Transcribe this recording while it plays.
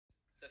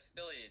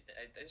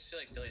I just feel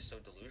like Philly's so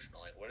delusional.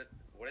 Like, what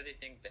do they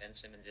think Ben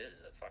Simmons is?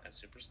 A fucking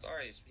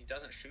superstar? He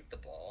doesn't shoot the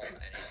ball,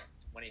 and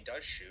when he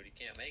does shoot, he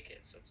can't make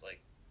it. So it's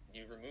like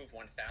you remove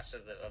one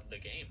facet of the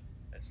game.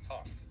 That's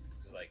tough.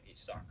 Like, he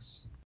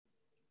sucks.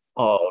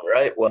 All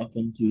right,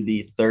 welcome to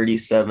the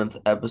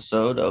 37th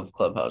episode of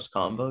Clubhouse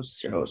Combos.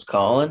 It's your host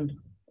Colin.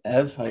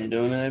 Ev, how you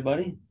doing today,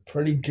 buddy?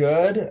 Pretty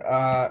good.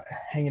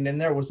 Hanging in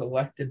there. Was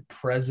elected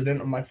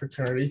president of my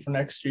fraternity for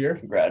next year.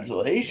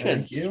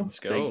 Congratulations. Thank you. Let's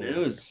go. Big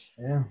news.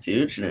 Yeah. It's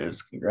huge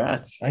news.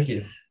 Congrats. Thank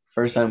you.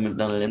 First time we've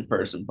done an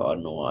in-person pod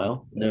in a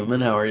while.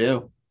 Newman, how are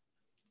you?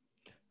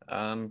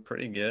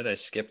 Pretty good. I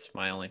skipped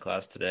my only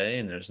class today,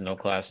 and there's no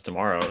class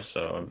tomorrow,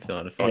 so I'm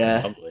feeling fucking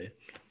lovely.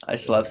 I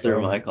slept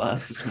through my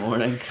class this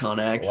morning on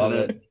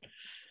accident.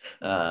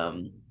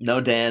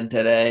 No Dan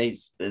today.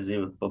 He's busy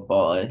with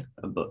football,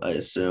 I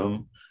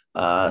assume.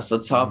 So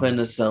let's hop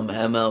into some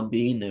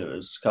MLB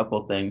news. A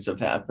couple things have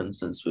happened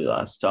since we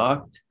last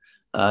talked.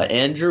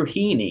 Andrew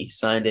Heaney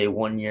signed a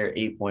 1-year,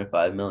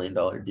 $8.5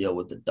 million deal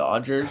with the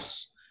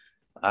Dodgers.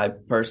 I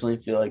personally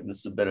feel like this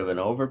is a bit of an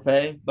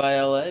overpay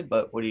by LA,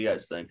 but what do you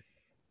guys think?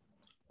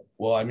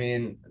 Well, I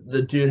mean,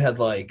 the dude had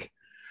like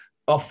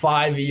a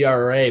 5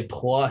 ERA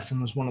plus and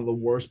was one of the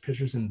worst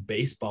pitchers in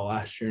baseball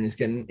last year, and he's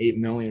getting $8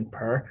 million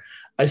per.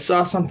 I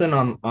saw something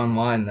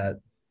online that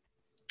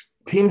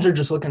teams are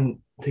just looking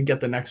to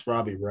get the next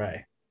Robbie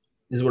Ray,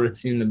 is what it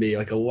seemed to be,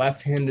 like a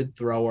left-handed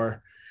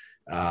thrower.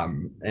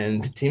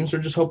 And teams are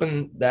just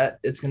hoping that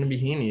it's going to be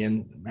Heaney.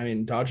 And I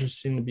mean, Dodgers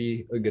seem to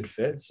be a good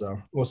fit, so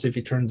we'll see if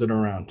he turns it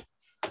around.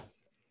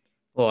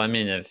 Well, I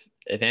mean,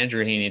 if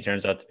Andrew Heaney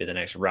turns out to be the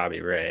next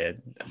Robbie Ray,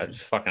 I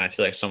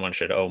feel like someone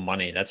should owe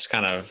money. That's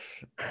kind of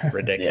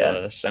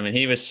ridiculous. I mean,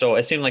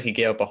 it seemed like he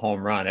gave up a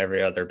home run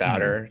every other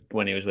batter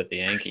when he was with the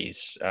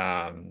Yankees.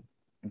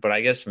 But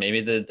I guess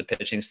maybe the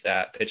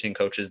pitching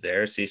coaches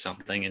there see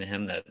something in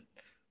him that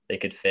they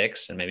could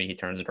fix, and maybe he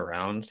turns it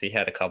around. He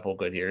had a couple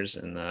good years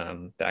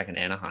back in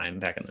Anaheim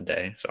back in the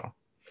day. So,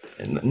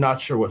 and not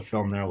sure what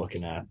film they're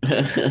looking at.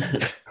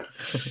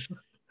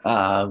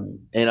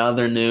 In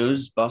other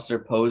news, Buster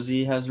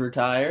Posey has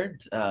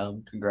retired.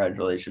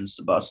 Congratulations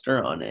to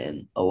Buster on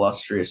an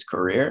illustrious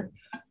career.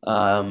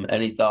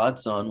 Any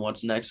thoughts on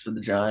what's next for the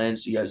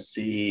Giants? You guys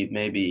see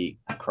maybe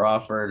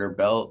Crawford or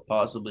Belt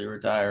possibly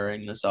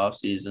retiring this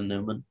offseason,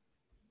 Newman?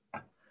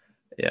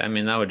 Yeah, I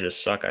mean, that would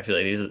just suck. I feel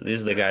like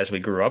these are the guys we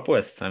grew up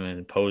with. I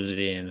mean,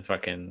 Posey and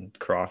fucking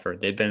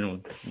Crawford. They've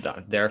been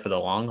there for the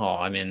long haul.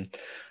 I mean,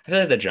 I feel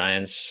like the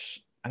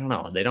Giants, I don't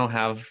know. They don't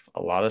have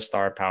a lot of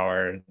star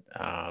power.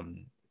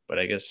 But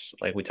I guess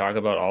like we talk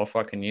about all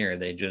fucking year,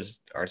 they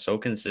just are so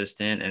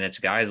consistent. And it's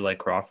guys like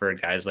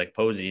Crawford, guys like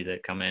Posey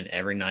that come in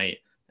every night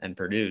and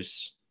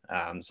produce.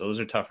 So those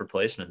are tough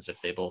replacements if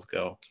they both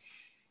go.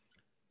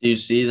 Do you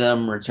see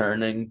them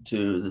returning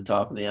to the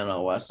top of the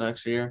NL West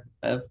next year,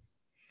 Ev?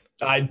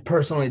 I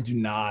personally do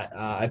not.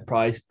 I'd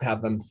probably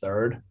have them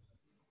third.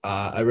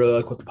 I really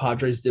like what the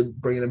Padres did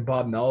bringing in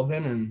Bob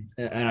Melvin,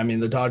 and I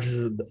mean the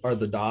Dodgers are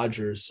the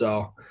Dodgers.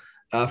 So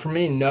for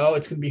me, no,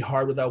 it's gonna be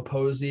hard without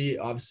Posey.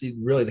 Obviously,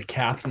 really the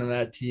captain of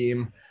that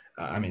team.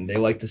 I mean, they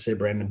like to say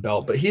Brandon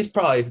Belt, but he's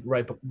probably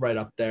right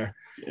up there.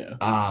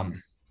 Yeah.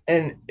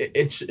 And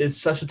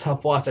it's such a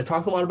tough loss. I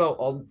talk a lot about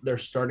all their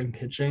starting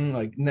pitching.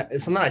 Like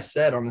it's something I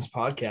said on this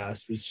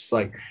podcast was just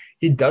like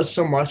he does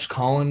so much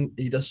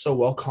he does so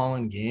well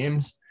calling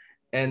games.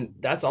 And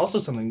that's also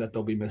something that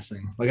they'll be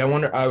missing. Like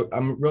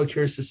I'm really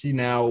curious to see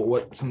now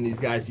what some of these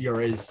guys'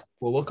 ERAs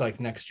will look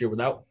like next year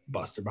without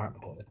Buster behind the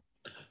plate.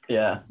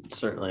 Yeah,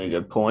 certainly a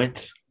good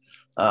point.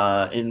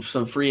 In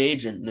some free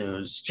agent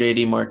news,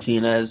 JD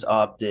Martinez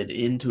opted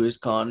into his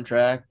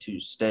contract to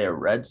stay a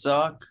Red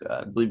Sox,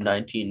 I believe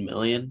 $19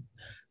 million.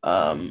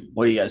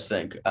 What do you guys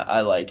think?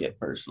 I like it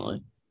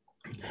personally.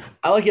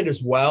 I like it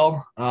as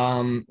well.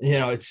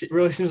 It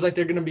really seems like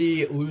they're going to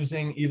be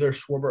losing either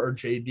Schwarber or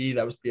JD.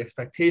 That was the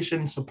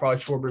expectation. So probably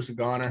Schwarber's a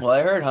goner. Well,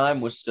 I heard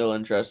Heim was still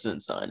interested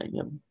in signing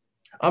him.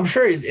 I'm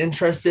sure he's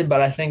interested,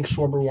 but I think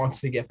Schwarber wants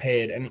to get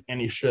paid,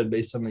 and he should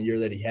based on the year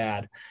that he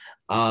had.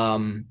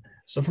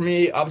 So for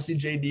me, obviously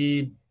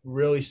JD,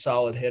 really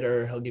solid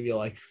hitter. He'll give you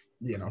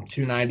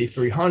 290,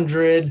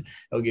 300.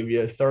 He'll give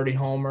you 30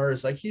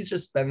 homers. Like he's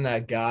just been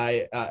that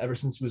guy ever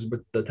since he was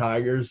with the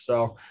Tigers.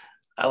 So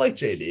I like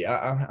JD.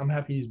 I'm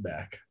happy he's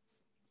back.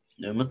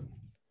 Newman?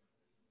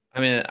 I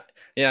mean,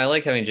 yeah, I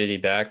like having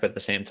JD back, but at the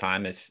same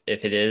time, if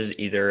it is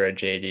either a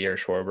JD or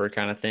Schwarber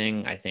kind of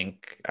thing, I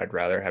think I'd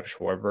rather have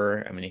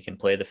Schwarber. I mean, he can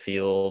play the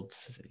field,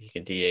 he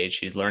can DH,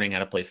 he's learning how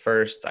to play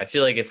first. I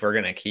feel like if we're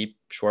gonna keep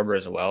Schwarber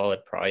as well,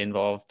 it probably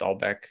involved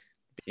Dahlbeck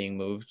being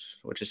moved,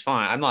 which is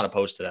fine. I'm not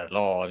opposed to that at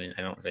all. I mean,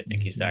 I don't really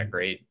think he's that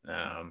great.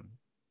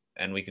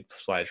 And we could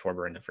slide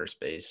Schwarber into first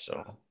base.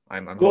 So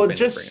I'm well, it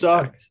just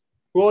sucked.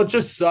 Well, it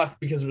just sucked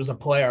because it was a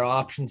player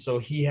option, so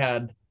he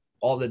had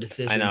all the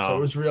decisions. So it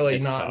was really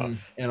not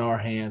in our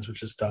hands,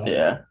 which is tough.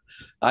 Yeah.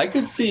 I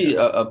could see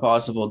a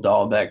possible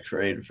Dahlbeck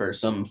trade for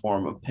some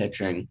form of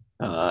pitching.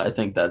 I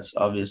think that's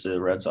obviously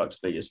the Red Sox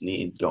biggest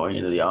need going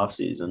into the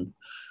offseason.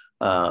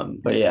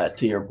 But yeah,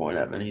 to your point,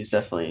 Evan, he's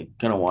definitely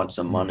going to want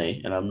some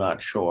money, and I'm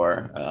not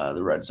sure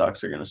the Red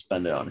Sox are going to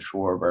spend it on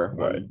Schwarber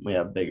when we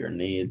have bigger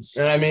needs.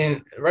 And I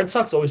mean, Red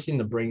Sox always seem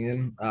to bring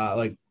in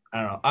like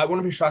I don't know. I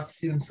wouldn't be shocked to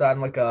see them sign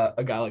like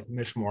a guy like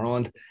Mitch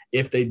Moreland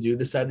if they do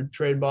decide to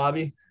trade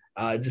Bobby.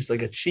 Just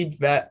like a cheap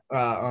vet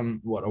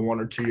on a 1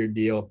 or 2 year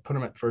deal, put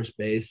him at first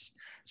base,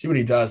 see what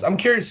he does. I'm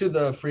curious who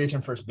the free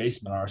agent first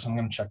basemen are, so I'm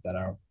gonna check that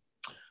out.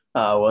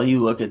 Well,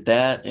 you look at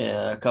that.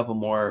 A couple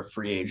more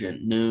free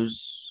agent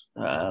news,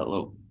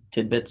 little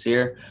tidbits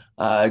here.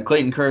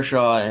 Clayton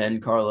Kershaw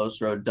and Carlos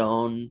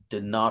Rodon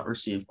did not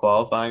receive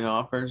qualifying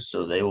offers,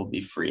 so they will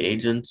be free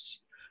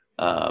agents.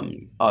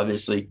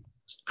 Obviously,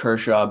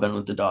 Kershaw been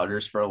with the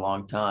Dodgers for a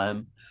long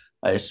time.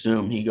 I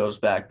assume he goes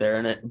back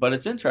there, but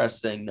it's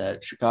interesting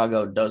that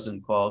Chicago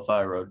doesn't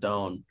qualify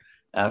Rodon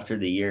after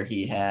the year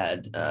he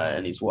had,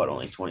 and he's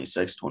only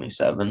 26,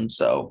 27.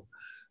 So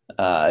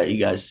you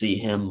guys see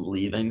him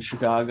leaving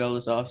Chicago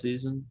this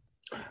offseason?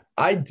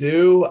 I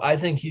do. I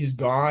think he's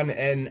gone,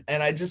 and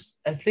I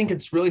think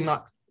it's really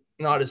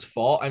not his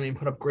fault. I mean,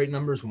 put up great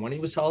numbers when he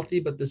was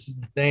healthy, but this is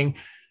the thing.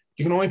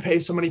 You can only pay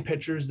so many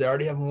pitchers. They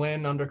already have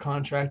Lynn under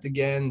contract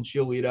again,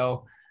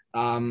 Giolito.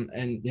 And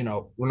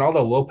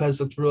Ronaldo Lopez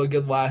looked really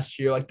good last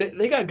year. Like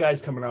they got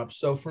guys coming up.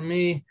 So for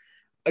me,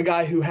 a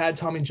guy who had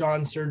Tommy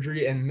John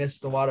surgery and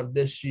missed a lot of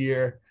this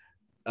year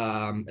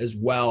as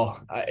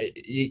well,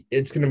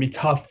 it's going to be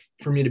tough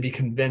for me to be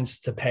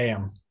convinced to pay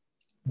him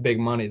big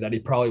money that he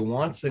probably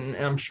wants, and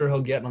I'm sure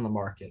he'll get on the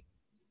market.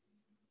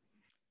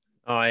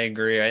 Oh, I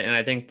agree. And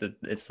I think that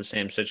it's the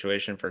same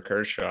situation for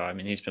Kershaw. I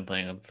mean, he's been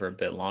playing for a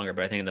bit longer,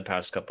 but I think in the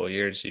past couple of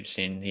years, you've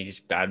seen he's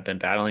been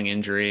battling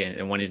injury.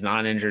 And when he's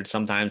not injured,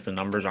 sometimes the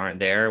numbers aren't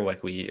there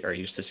like we are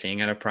used to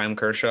seeing at a prime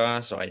Kershaw.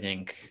 So I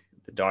think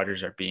the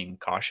Dodgers are being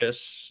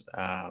cautious,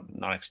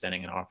 not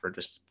extending an offer,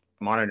 just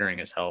monitoring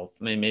his health.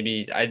 I mean,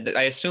 maybe I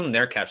assume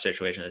their cap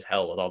situation is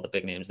hell with all the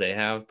big names they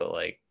have, but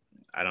like,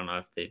 I don't know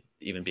if they'd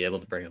even be able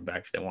to bring him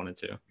back if they wanted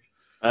to.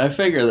 I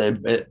figure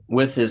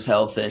with his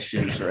health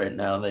issues right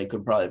now, they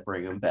could probably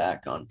bring him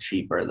back on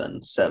cheaper than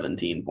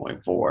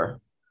 17.4.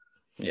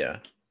 Yeah.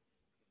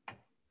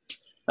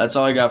 That's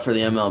all I got for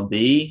the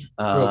MLB.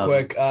 Real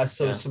quick.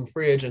 Some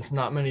free agents,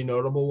 not many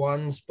notable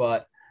ones,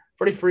 but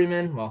Freddie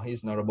Freeman, well,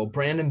 he's notable.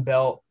 Brandon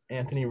Belt,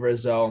 Anthony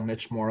Rizzo,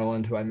 Mitch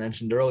Moreland, who I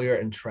mentioned earlier,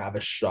 and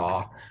Travis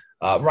Shaw.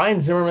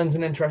 Ryan Zimmerman's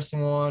an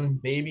interesting one.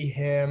 Maybe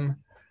him.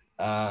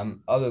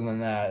 Other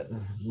than that,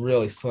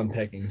 really slim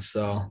pickings.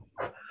 So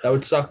that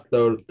would suck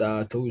though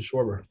to lose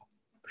Schwarber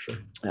for sure.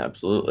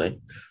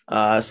 Absolutely.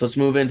 So let's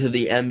move into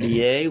the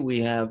NBA. We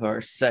have our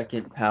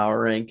second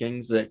power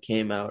rankings that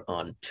came out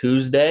on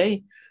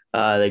Tuesday.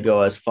 They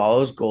go as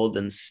follows: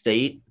 Golden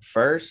State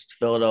first,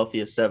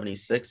 Philadelphia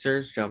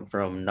 76ers jump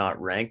from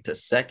not ranked to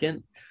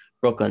second,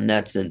 Brooklyn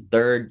Nets in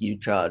third,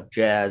 Utah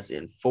Jazz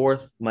in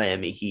fourth,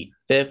 Miami Heat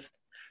fifth,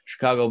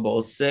 Chicago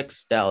Bulls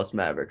 6, Dallas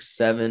Mavericks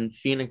 7,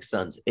 Phoenix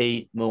Suns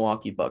 8,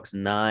 Milwaukee Bucks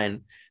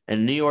 9,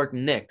 and New York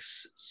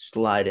Knicks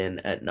slide in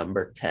at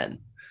number 10.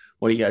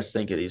 What do you guys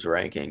think of these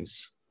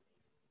rankings?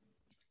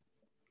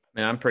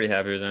 Man, I'm pretty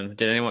happy with them.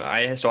 Did anyone?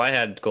 I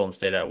had Golden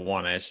State at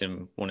 1. I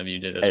assume one of you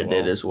did as well. I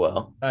did as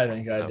well. I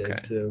think I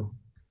did too.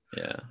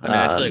 Yeah, I mean,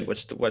 I feel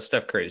like what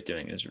Steph Curry is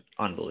doing is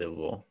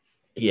unbelievable.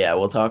 Yeah,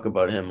 we'll talk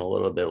about him a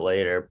little bit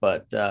later.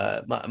 But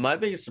my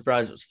biggest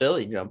surprise was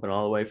Philly jumping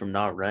all the way from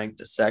not ranked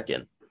to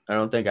second. I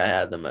don't think I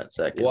had them at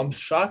second. Well, I'm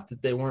shocked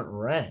that they weren't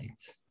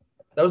ranked.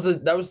 That was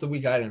the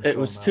week I didn't. It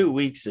was 2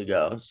 weeks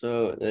ago,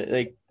 so I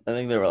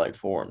think they were like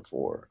 4-4,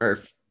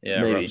 or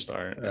maybe rough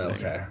start.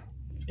 Okay.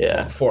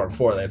 Yeah,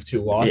 4-4. They have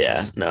 2 losses.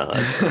 Yeah, no,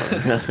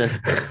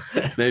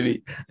 that's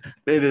maybe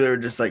they were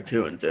just like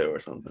 2-2 or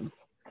something.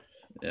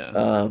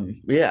 Yeah.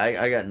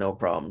 I got no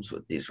problems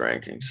with these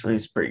rankings.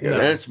 It's pretty good, No.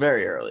 and it's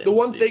very early. The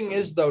one thing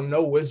is though,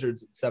 no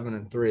Wizards at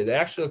 7-3. They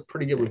actually look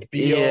pretty good with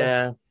Beal.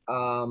 Yeah.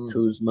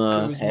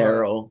 Kuzma,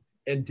 Harrell,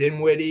 and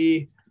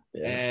Dinwiddie,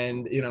 yeah.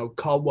 and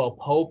Caldwell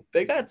Pope.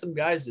 They got some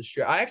guys this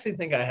year. I actually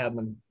think I have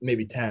them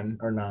maybe 10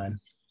 or 9.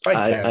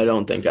 Probably 10. I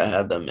don't think I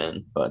have them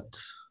in, but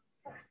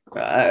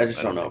I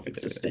just don't know if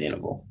it's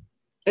sustainable.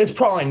 It's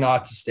probably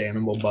not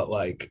sustainable, but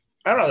like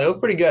I don't know, they look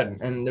pretty good,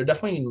 and they're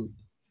definitely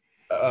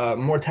a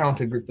more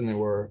talented group than they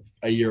were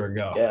a year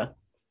ago. Yeah.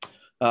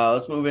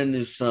 Let's move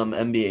into some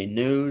NBA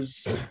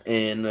news.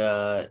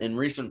 In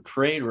recent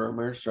trade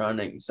rumors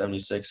surrounding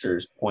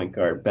 76ers point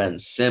guard Ben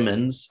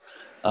Simmons,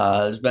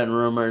 there's been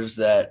rumors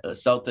that the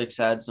Celtics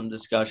had some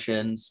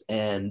discussions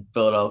and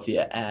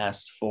Philadelphia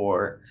asked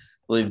for, I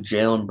believe,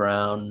 Jaylen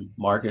Brown,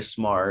 Marcus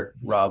Smart,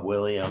 Rob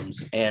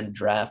Williams, and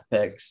draft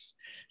picks.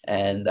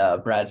 And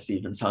Brad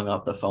Stevens hung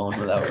up the phone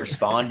without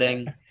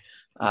responding.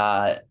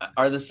 Are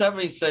the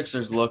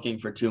 76ers looking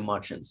for too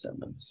much in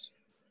Simmons?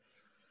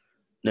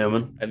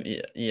 Newman? I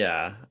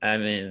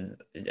mean,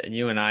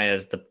 you and I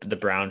as the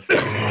Brown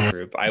fan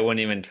group, I wouldn't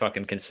even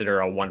fucking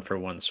consider a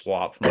 1-for-1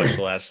 swap, much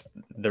less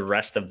the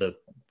rest of the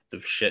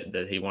shit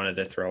that he wanted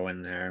to throw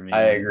in there. I mean,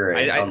 I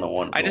agree on the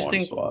 1-for-1 I just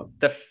think swap.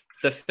 the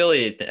the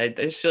Philly. I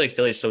just feel like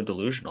Philly's so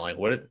delusional. Like,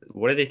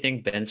 what do they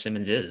think Ben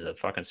Simmons is? A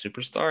fucking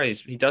superstar?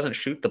 He doesn't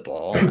shoot the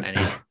ball, and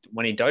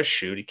when he does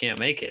shoot, he can't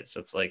make it. So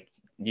it's like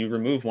you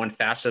remove one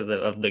facet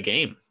of the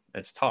game.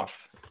 It's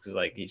tough because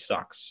like he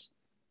sucks.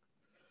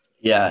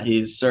 Yeah,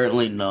 he's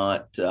certainly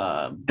not.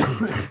 I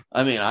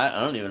mean,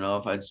 I don't even know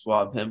if I'd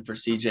swap him for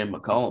CJ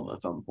McCollum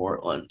if I'm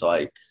Portland.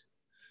 Like,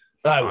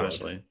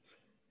 honestly.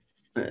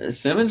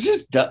 Simmons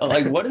just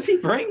like, what does he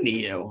bring to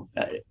you?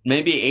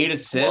 Maybe 8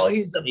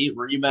 assists, well, 8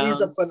 rebounds.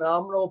 He's a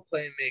phenomenal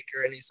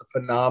playmaker and he's a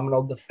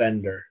phenomenal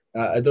defender.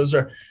 Those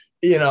are,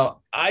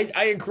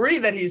 I agree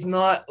that he's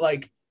not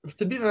like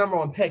to be the number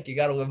one pick. You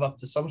got to live up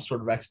to some sort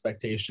of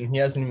expectation. He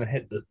hasn't even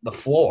hit the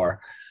floor,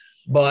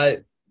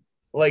 but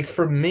like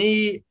for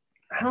me,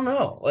 I don't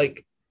know.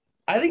 Like,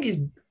 I think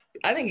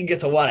he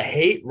gets a lot of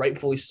hate,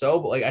 rightfully so,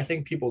 but like I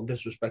think people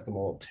disrespect him a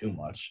little too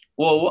much.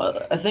 Well,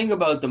 I think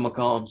about the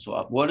McCollum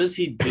swap. What does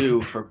he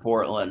do for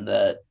Portland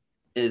that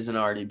isn't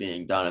already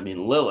being done? I mean,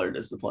 Lillard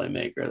is the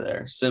playmaker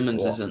there.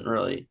 Simmons isn't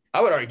really.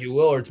 I would argue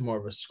Lillard's more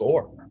of a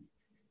scorer.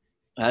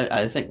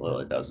 I think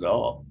Lillard does it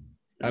all.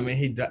 I mean,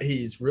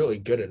 he's really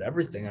good at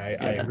everything. I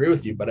agree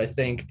with you, but I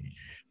think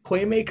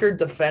playmaker,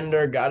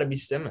 defender, got to be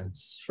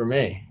Simmons for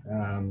me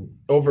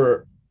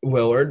over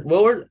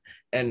Lillard,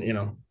 and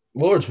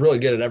Lillard's really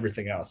good at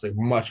everything else, like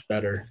much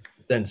better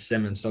than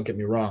Simmons. Don't get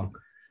me wrong,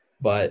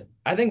 but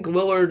I think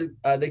Lillard,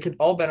 they could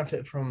all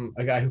benefit from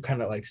a guy who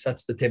kind of like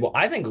sets the table.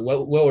 I think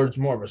Lillard's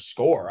more of a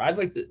scorer. I'd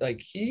like to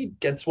he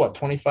gets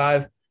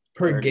 25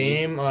 per 30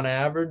 game on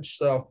average.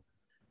 So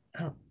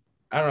I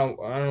don't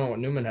know what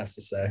Newman has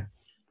to say.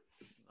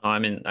 I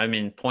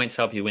mean, points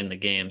help you win the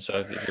game. So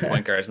if your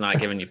point guard is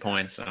not giving you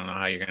points, I don't know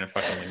how you're gonna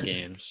fucking win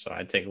games. So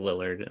I'd take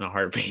Lillard in a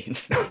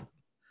heartbeat.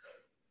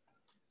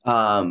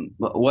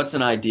 What's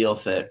an ideal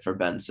fit for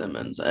Ben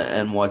Simmons,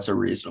 and what's a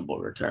reasonable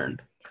return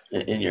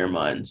in your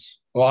minds?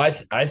 Well,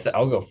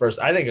 I'll go first.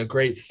 I think a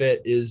great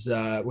fit is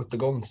with the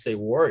Golden State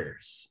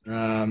Warriors.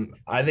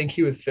 I think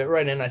he would fit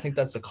right in. I think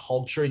that's a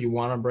culture you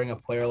want to bring a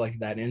player like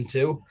that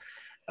into.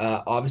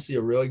 Obviously,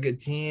 a really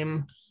good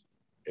team.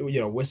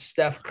 With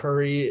Steph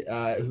Curry,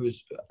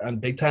 who's a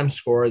big-time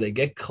scorer. They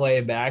get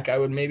Clay back. I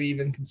would maybe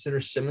even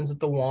consider Simmons at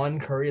the 1,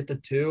 Curry at the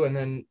 2, and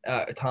then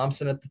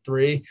Thompson at the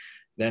 3.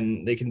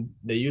 Then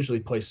they usually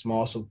play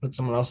small, so put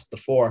someone else at the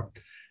 4.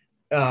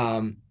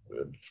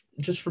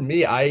 Just for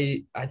me,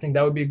 I think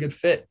that would be a good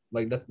fit.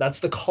 Like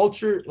that's the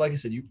culture. Like I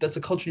said, that's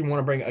a culture you want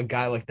to bring a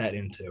guy like that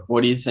into.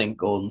 What do you think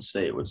Golden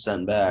State would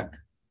send back?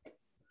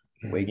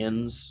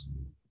 Wiggins?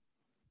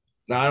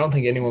 No, I don't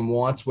think anyone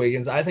wants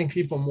Wiggins. I think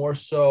people more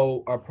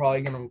so are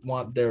probably going to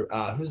want their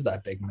who's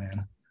that big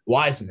man?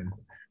 Wiseman.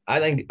 I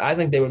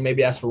think they would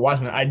maybe ask for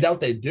Wiseman. I doubt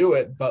they do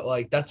it, but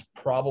like that's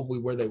probably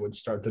where they would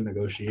start the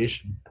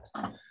negotiation.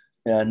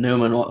 Yeah,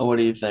 Newman, what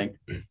do you think?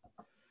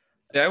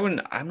 Yeah,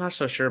 I'm not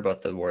so sure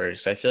about the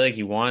Warriors. I feel like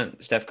you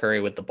want Steph Curry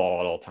with the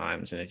ball at all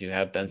times, and if you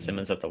have Ben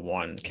Simmons at the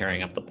 1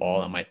 carrying up the ball,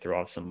 that might throw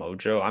off some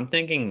mojo. I'm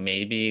thinking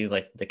maybe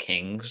like the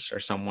Kings or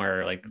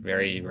somewhere like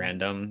very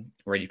random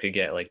where you could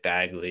get like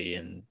Bagley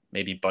and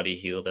maybe Buddy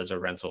Hield as a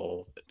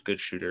rental good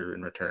shooter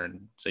in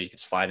return, so you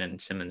could slide in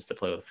Simmons to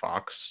play with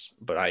Fox.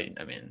 But I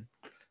mean,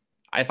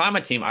 if I'm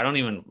a team, I don't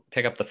even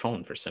pick up the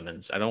phone for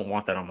Simmons. I don't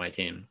want that on my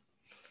team.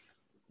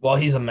 Well,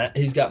 he's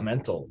got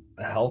mental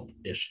health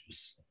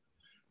issues.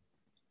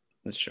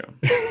 That's true.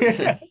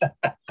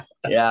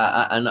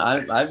 Yeah, and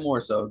I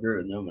more so agree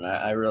with Newman.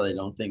 I really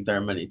don't think there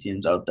are many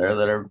teams out there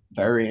that are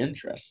very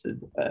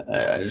interested.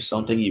 I just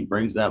don't think he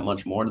brings that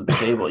much more to the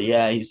table.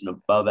 Yeah, he's an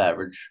above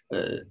average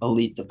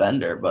elite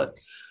defender, but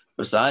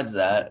besides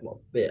that,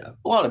 a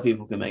lot of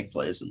people can make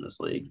plays in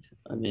this league.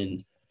 I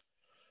mean,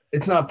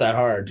 it's not that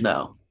hard.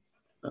 No.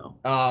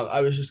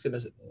 I was just gonna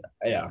say,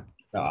 yeah.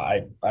 No,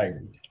 I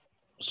agree.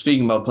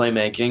 Speaking about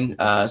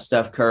playmaking,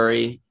 Steph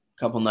Curry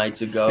couple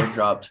nights ago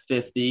dropped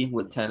 50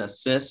 with 10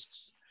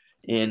 assists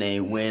in a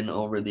win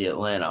over the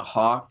Atlanta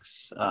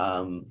Hawks.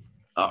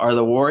 Are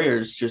the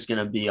Warriors just going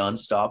to be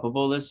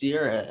unstoppable this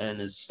year? And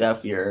is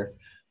Steph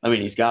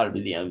he's got to be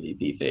the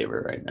MVP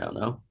favorite right now,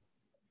 no?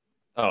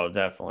 Oh,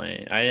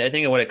 definitely. I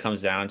think what it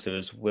comes down to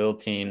is will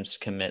teams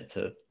commit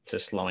to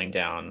slowing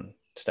down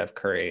Steph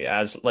Curry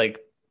as like,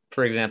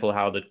 for example,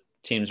 how the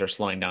teams are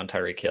slowing down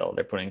Tyreek Hill.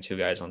 They're putting 2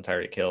 guys on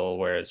Tyreek Hill,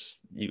 whereas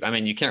you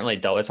can't really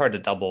double. It's hard to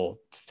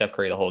double Steph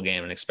Curry the whole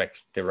game and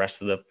expect the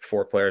rest of the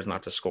 4 players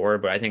not to score.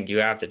 But I think you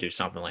have to do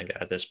something like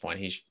that at this point.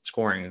 He's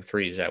scoring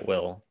threes at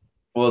will.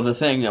 Well, the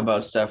thing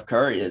about Steph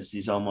Curry is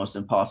he's almost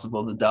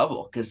impossible to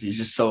double because he's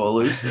just so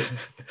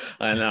elusive.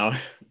 I know.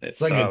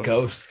 It's like a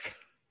ghost.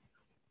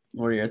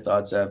 What are your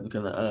thoughts, Ev?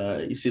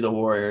 Because you see the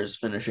Warriors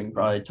finishing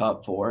probably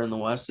top 4 in the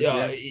West this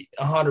year?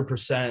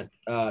 100%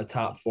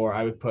 top 4.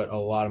 I would put a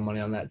lot of money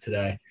on that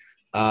today.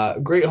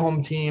 Great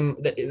home team.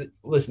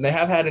 Listen, they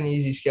have had an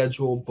easy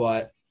schedule,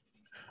 but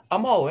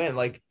I'm all in.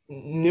 Like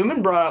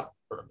Newman brought up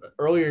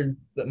earlier,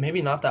 that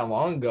maybe not that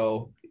long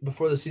ago,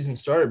 before the season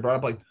started, brought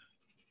up like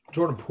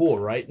Jordan Poole,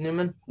 right,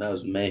 Newman? That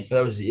was me.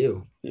 That was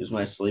you. He was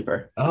my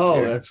sleeper.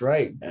 Oh, that's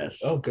right. Yes.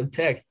 Oh, good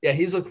pick. Yeah,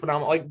 he's looked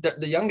phenomenal. Like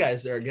the young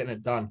guys there are getting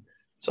it done.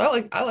 So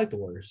I like the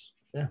Warriors.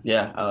 Yeah.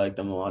 Yeah, I like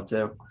them a lot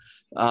too.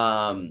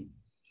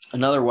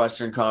 Another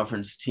Western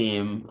Conference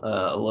team,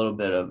 a little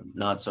bit of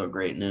not so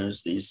great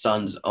news. The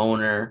Suns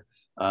owner,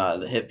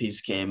 the hit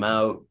piece came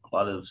out, a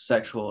lot of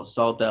sexual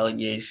assault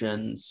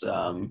allegations.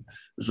 It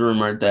was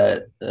rumored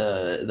that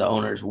the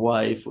owner's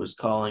wife was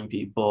calling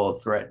people,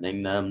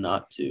 threatening them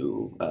not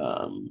to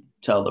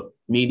tell the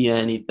media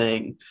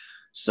anything.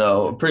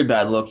 So a pretty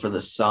bad look for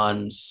the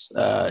Suns.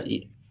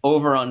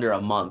 Over under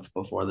a month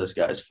before this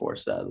guy's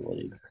forced out of the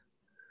league.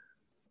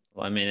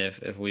 Well, I mean,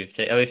 if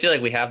I feel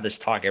like we have this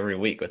talk every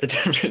week with the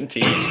different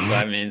teams. So,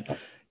 I mean,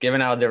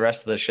 given how the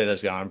rest of the shit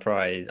has gone,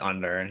 probably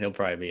under, and he'll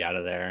probably be out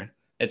of there.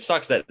 It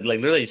sucks that like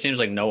literally it seems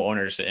like no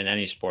owners in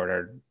any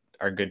sport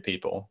are good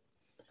people.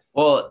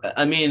 Well,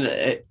 I mean,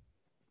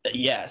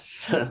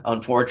 yes,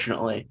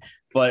 unfortunately,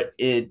 but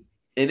it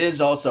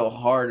is also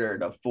harder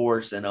to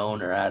force an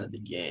owner out of the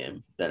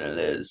game than it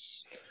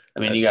is. I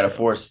mean, you got to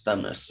force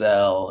them to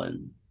sell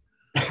and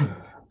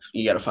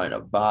you got to find a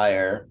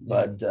buyer,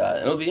 but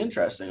it'll be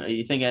interesting.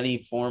 You think any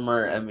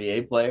former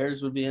NBA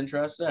players would be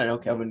interested? I know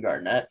Kevin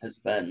Garnett has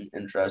been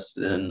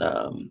interested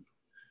in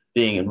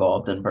being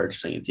involved in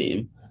purchasing a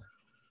team.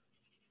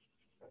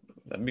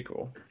 That'd be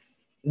cool.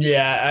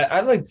 Yeah,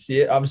 I'd like to see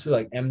it. Obviously,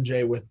 like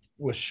MJ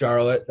with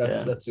Charlotte,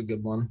 that's a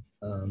good one.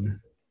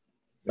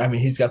 I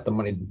mean, he's got the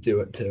money to do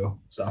it too.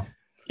 So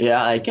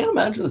yeah, I can't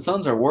imagine the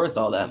Suns are worth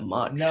all that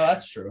much. No,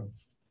 that's true.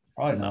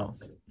 Probably not.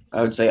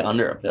 I would say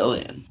under $1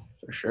 billion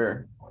for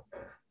sure.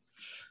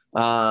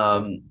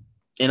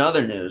 In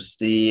other news,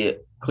 the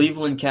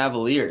Cleveland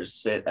Cavaliers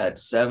sit at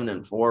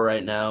 7-4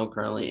 right now,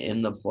 currently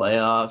in the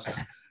playoffs.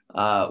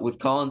 With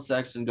Colin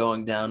Sexton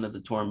going down to the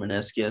torn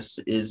meniscus,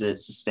 is it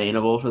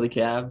sustainable for the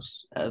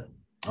Cavs?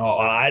 Oh,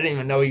 I didn't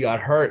even know he got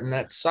hurt, and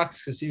that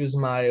sucks because he was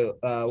my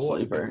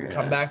sleeper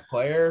comeback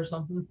player or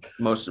something.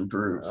 Most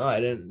improved. Oh, I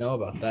didn't know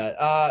about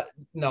that.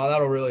 No,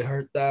 that'll really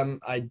hurt them.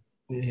 I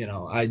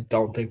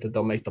don't think that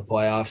they'll make the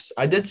playoffs.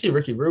 I did see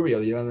Ricky Rubio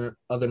the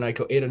other night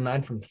go 8 of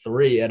 9 from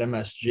 3 at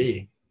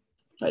MSG.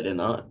 I did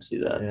not see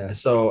that. Yeah,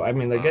 so I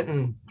mean they're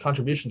getting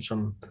contributions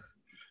from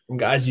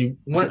guys you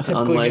wouldn't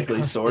typically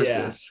unlikely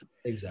sources.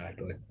 Yeah,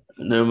 exactly.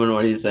 Newman,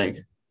 what do you think?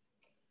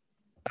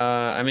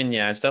 I mean,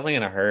 yeah, it's definitely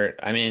gonna hurt.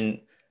 I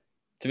mean,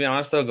 to be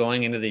honest though,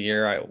 going into the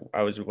year,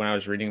 when I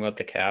was reading about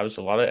the Cavs,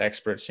 a lot of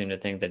experts seem to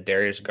think that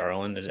Darius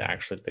Garland is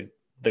actually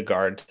the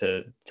guard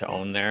to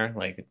own there.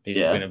 Like he's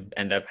going to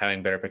end up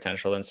having better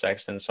potential than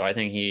Sexton. So I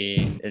think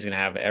he is going to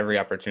have every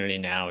opportunity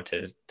now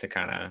to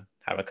kind of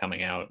have a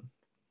coming out.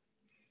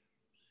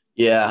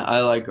 Yeah, I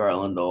like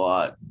Garland a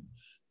lot.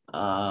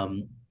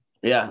 The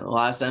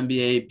last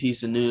NBA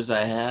piece of news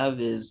I have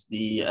is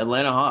the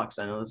Atlanta Hawks.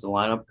 I know it's a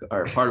lineup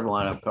or part of a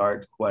lineup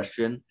card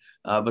question,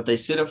 but they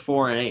sit at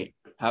 4-8.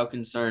 How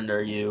concerned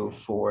are you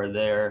for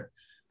the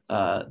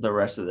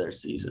rest of their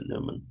season,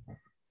 Newman?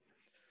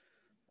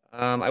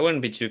 I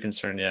wouldn't be too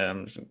concerned yet.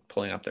 I'm just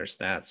pulling up their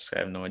stats. I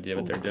have no idea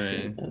what they're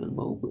doing.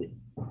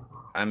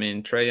 I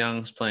mean, Trae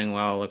Young's playing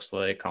well. Looks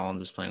like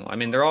Collins is playing well. I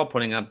mean, they're all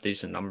putting up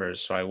decent numbers,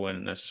 so I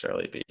wouldn't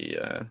necessarily be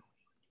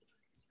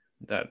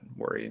that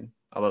worried.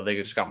 Although they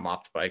just got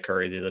mopped by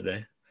Curry the other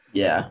day.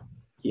 Yeah,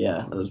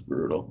 that was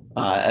brutal.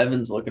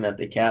 Evan's looking at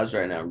the Cavs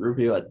right now.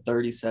 Rubio at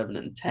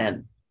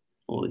 37-10.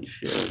 Holy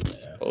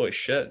shit! Holy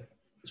shit!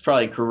 It's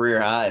probably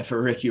career high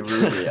for Ricky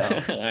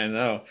Rubio. I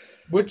know.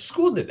 Which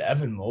school did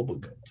Evan Mobley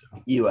go to?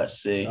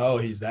 USC. Oh,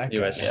 he's that guy.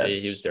 USC.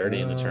 Yes. He was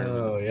dirty in the tournament.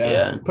 Oh,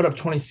 yeah. He put up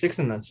 26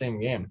 in that same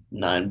game.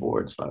 9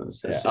 boards, 5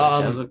 assists.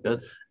 Look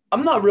good.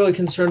 I'm not really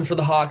concerned for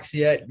the Hawks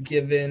yet,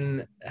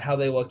 given how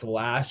they looked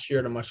last year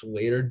at a much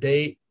later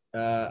date.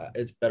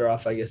 It's better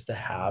off, I guess, to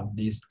have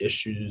these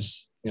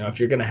issues. If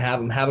you're going to have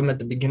them at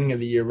the beginning of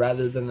the year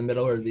rather than the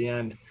middle or the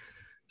end.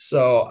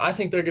 So I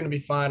think they're going to be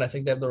fine. I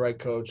think they have the right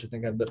coach. I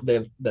think they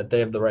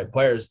have the right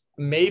players.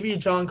 Maybe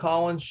John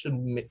Collins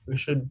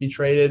should be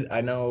traded. I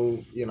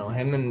know,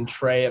 him and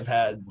Trae have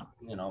had,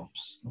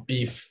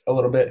 beef a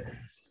little bit.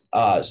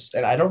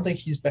 And I don't think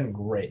he's been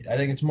great. I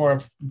think it's more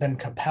of been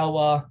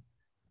Capella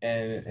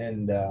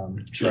and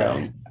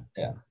Trae.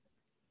 Yeah.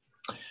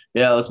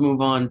 Yeah, let's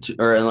move on to,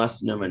 or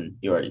unless Newman,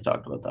 you already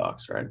talked about the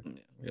Hawks, right?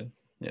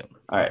 Yeah.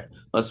 All right,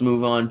 let's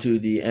move on to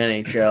the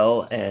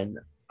NHL and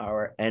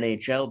our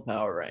NHL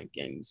power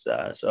rankings.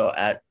 So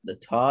at the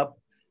top,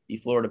 the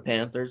Florida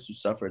Panthers, who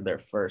suffered their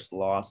first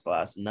loss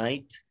last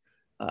night,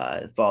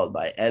 followed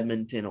by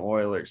Edmonton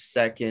Oilers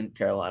second,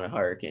 Carolina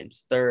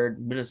Hurricanes third,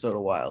 Minnesota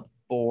Wild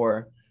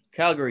 4,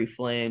 Calgary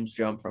Flames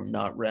jump from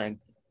not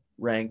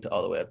ranked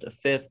all the way up to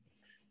 5th,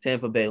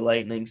 Tampa Bay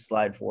Lightning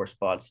slide 4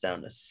 spots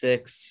down to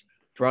 6,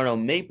 Toronto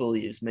Maple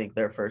Leafs make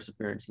their first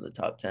appearance in the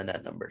top 10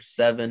 at number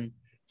 7,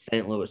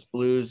 St. Louis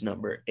Blues,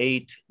 number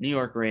 8, New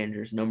York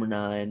Rangers, number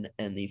 9,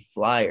 and the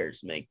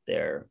Flyers make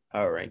their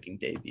power ranking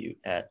debut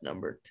at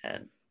number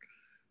 10.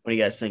 What do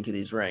you guys think of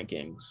these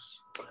rankings?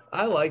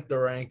 I like the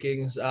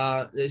rankings.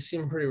 They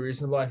seem pretty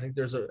reasonable. I think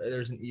there's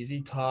an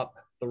easy top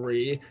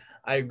 3.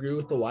 I agree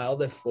with the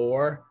Wild at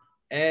 4,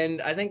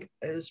 and I think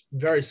it's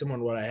very similar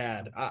to what I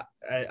had.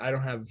 I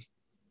don't have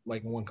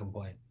like one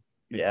complaint.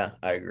 Yeah,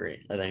 I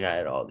agree. I think I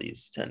had all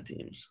these 10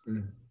 teams.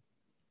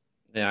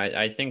 Yeah,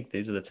 I think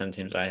these are the 10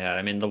 teams I had.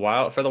 I mean, the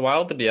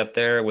Wild to be up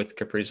there with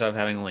Kaprizov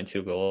having only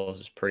 2 goals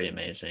is pretty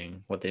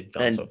amazing what they've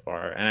done And so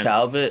far. And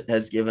Talbot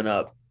has given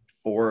up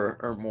 4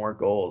 or more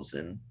goals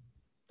in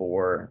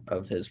 4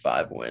 of his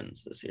 5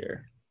 wins this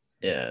year.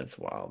 yeah, it's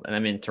wild. And I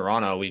mean,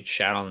 Toronto, we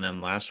chat on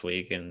them last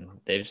week, and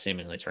they've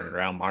seemingly turned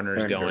around.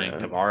 Marner's going,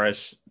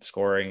 Tavares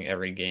scoring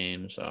every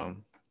game, so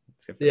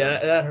it's good for them.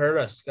 That hurt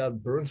us.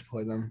 Got Bruins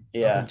played them.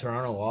 Yeah,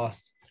 Toronto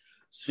lost.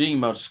 Speaking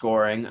about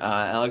scoring,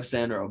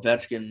 Alexander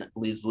Ovechkin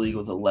leads the league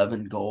with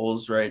 11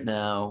 goals right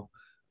now.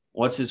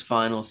 What's his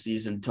final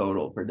season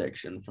total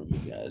prediction from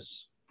you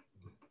guys?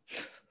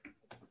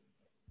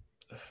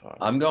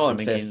 I'm going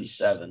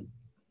 57.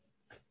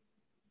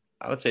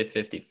 I would say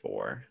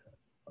 54.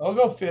 I'll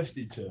go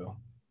 52.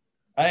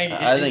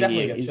 I think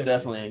he's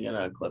definitely going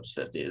to eclipse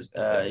 50.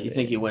 You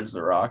think he wins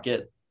the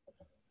Rocket?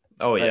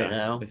 Oh, yeah. Right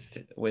now?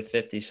 With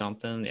 50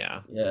 something,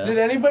 yeah. Did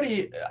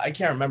anybody – I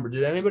can't remember.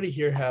 Did anybody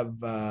here have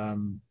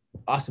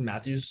Austin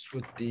Matthews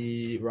with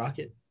the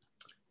Rocket?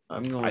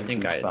 I'm going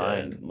to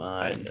find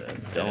mine.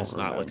 It's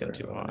not looking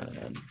too hot.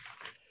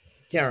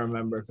 Can't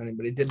remember if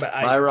anybody did, but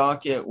my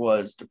Rocket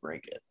was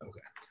DeBrincat.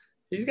 Okay.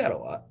 He's got a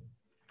lot.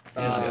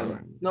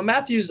 No,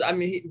 Matthews, I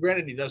mean,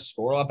 granted, he does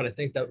score a lot, but I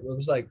think that it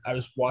was like I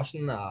was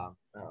watching,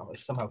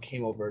 somehow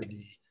came over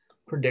the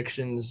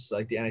predictions,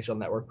 like the NHL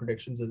Network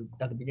predictions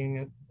at the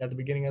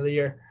beginning of the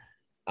year.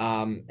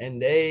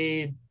 And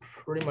they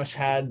pretty much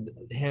had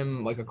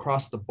him like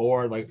across the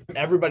board, like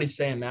everybody's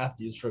saying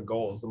Matthews for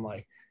goals. I'm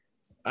like,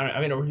 I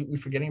mean, are we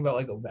forgetting about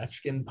like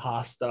Ovechkin,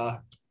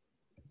 Pasta,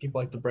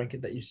 people like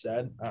DeBrincat that you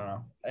said? I don't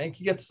know. I think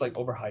he gets like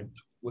overhyped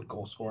with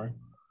goal scoring.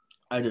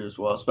 I do as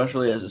well,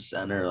 especially as a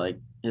center. Like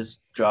his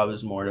job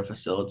is more to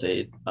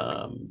facilitate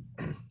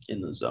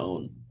in the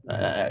zone.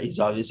 He's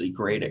obviously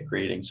great at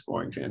creating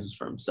scoring chances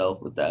for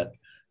himself with that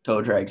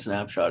toe drag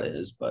snapshot of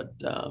his, but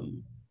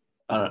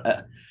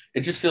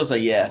it just feels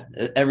like,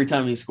 every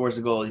time he scores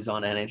a goal, he's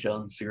on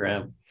NHL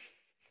Instagram.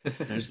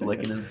 Just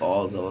licking his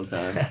balls all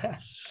the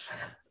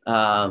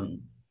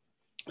time.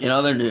 In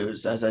other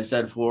news, as I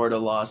said, Florida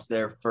lost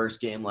their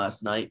first game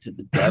last night to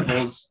the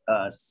Devils,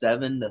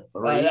 7-3.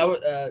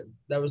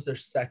 That was their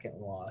second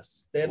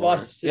loss. They had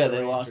lost to the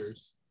Rangers.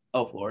 Lost.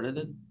 Oh, Florida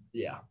did?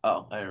 Yeah.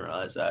 Oh, I didn't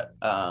realize that.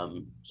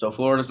 So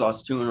Florida's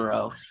lost 2 in a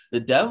row. The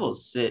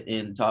Devils sit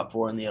in top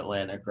 4 in the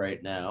Atlantic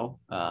right now.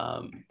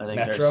 I think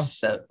Metro?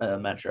 They're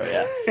Metro,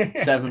 yeah.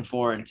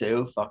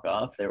 7-4-2. Fuck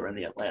off. They were in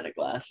the Atlantic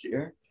last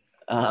year.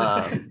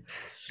 What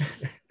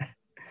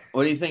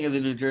do you think of the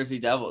New Jersey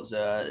Devils?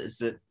 Is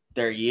it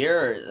their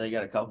year, or they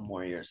got a couple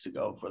more years to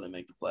go before they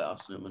make the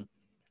playoffs, Newman?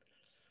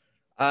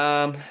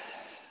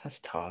 That's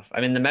tough. I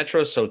mean, the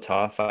Metro is so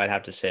tough. I'd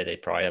have to say they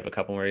probably have a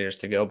couple more years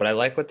to go, but I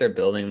like what they're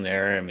building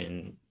there. I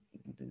mean,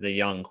 the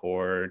young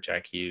core,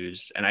 Jack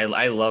Hughes, and I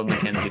love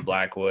Mackenzie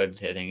Blackwood.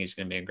 I think he's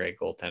going to be a great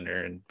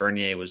goaltender, and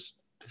Bernier was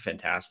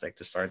fantastic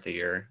to start the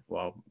year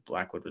while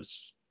Blackwood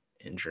was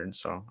injured.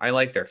 So I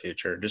like their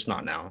future, just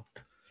not now.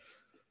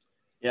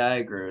 Yeah, I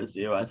agree with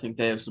you. I think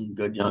they have some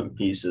good young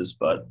pieces,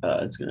 but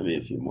it's going to be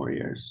a few more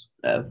years.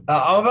 I'm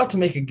about to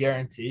make a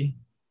guarantee.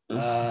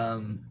 I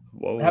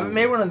haven't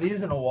made one of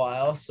these in a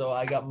while, so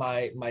I got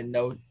my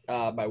note,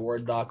 my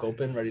Word doc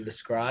open, ready to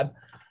scribe.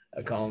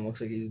 Colin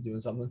looks like he's doing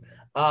something.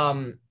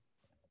 I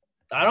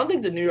don't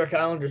think the New York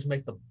Islanders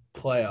make the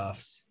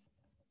playoffs.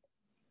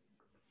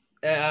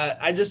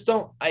 I just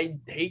don't. I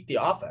hate the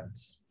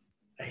offense.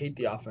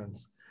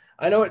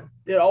 I know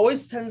it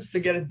always tends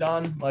to get it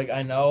done. Like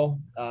I know,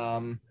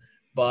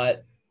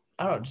 but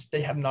I don't know. Just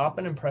they have not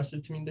been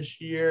impressive to me this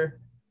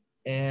year.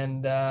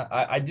 And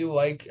I do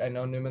like. I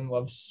know Newman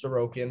loves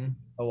Sorokin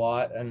a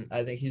lot, and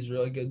I think he's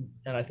really good.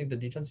 And I think the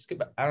defense is good.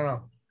 But I don't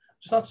know.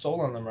 Just not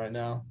sold on them right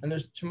now. And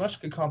there's too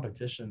much good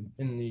competition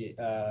in the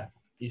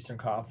Eastern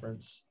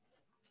Conference.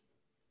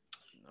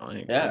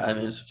 Yeah, I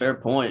mean, it's a fair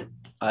point.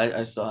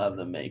 I still have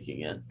them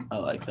making it. I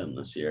like them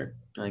this year.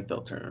 I think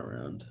they'll turn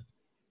around.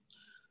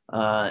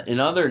 In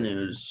other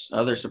news,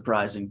 other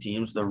surprising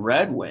teams, the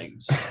Red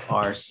Wings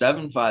are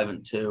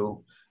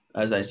 7-5-2.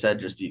 As I said,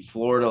 just beat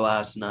Florida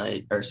last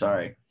night. Or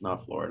sorry,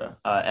 not Florida.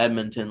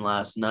 Edmonton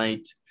last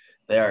night.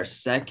 They are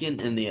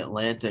second in the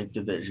Atlantic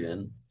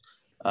Division.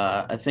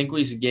 I think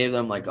we gave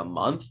them like a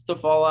month to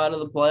fall out of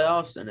the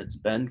playoffs, and it's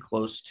been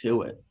close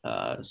to it.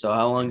 So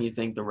how long do you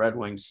think the Red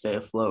Wings stay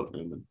afloat,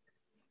 Newman?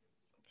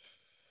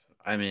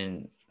 I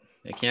mean,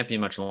 it can't be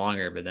much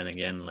longer, but then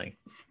again, like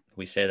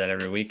we say that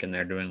every week and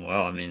they're doing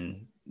well. I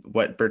mean,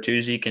 what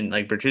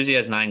Bertuzzi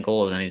has 9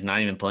 goals and he's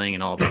not even playing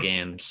in all the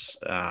games.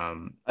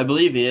 I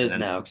believe he is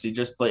now because he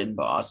just played in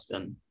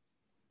Boston.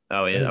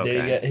 Oh, yeah.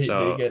 Okay. Did he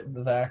get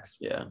the vax?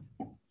 Yeah.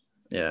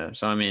 Yeah.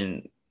 So, I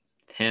mean,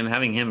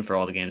 having him for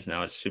all the games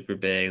now is super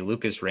big.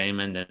 Lucas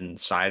Raymond and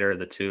Seider,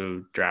 the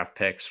 2 draft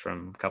picks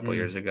from a couple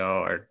years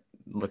ago, are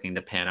looking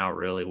to pan out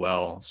really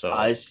well. So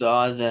I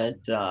saw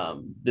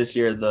that this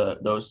year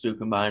those 2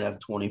 combined have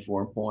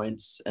 24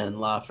 points, and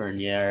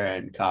Lafreniere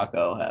and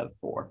Kakko have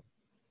 4.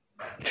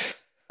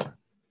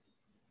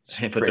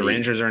 But the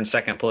Rangers are in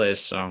second place,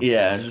 so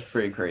yeah, it's just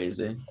pretty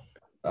crazy.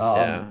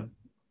 Yeah.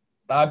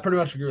 I pretty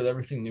much agree with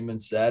everything Newman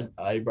said.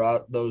 I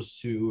brought those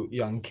two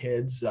young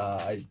kids.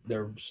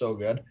 They're so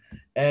good.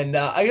 And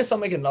I guess I'll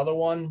make another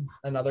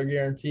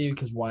guarantee,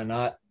 because why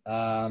not?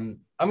 I'm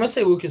going to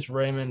say Lucas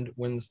Raymond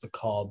wins the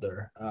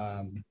Calder.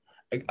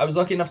 I was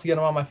lucky enough to get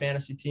him on my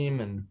fantasy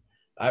team, and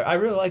I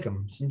really like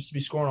him. Seems to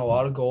be scoring a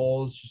lot of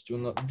goals, just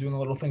doing the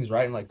little things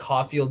right. And like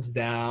Caulfield's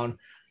down.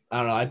 I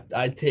don't know.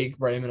 I take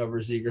Raymond over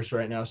Zegers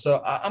right now.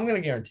 So I'm going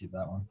to guarantee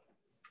that one.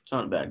 It's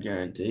not a bad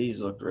guarantee. He's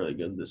looked really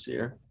good this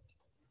year.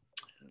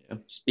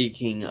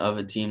 Speaking of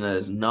a team that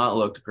has not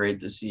looked great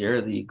this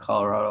year, the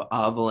Colorado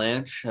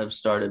Avalanche have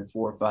started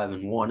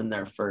 4-5-1 in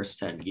their first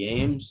 10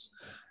 games.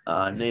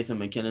 Nathan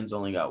MacKinnon's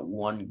only got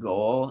 1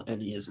 goal,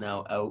 and he is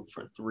now out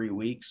for 3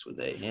 weeks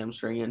with a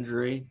hamstring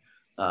injury.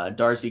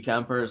 Darcy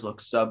Kemper has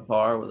looked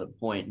subpar with a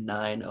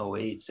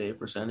 .908 save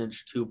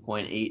percentage,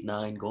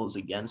 2.89 goals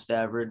against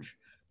average.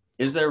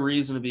 Is there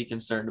reason to be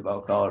concerned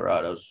about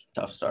Colorado's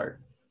tough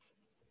start?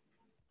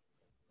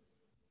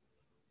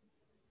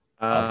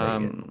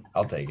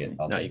 I'll take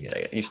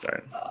it. You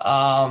start.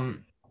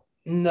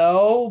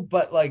 No,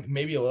 but like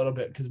maybe a little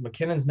bit, because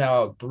McKinnon's now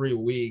out 3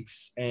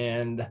 weeks,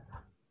 and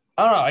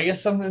I don't know. I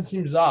guess something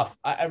seems off.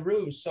 I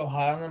really was so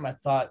high on them. I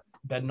thought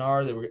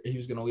Bednar, he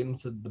was going to lead them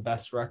to the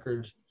best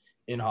record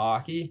in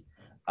hockey.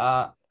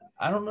 I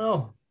don't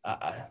know.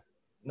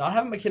 Not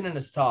having McKinnon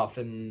is tough,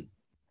 and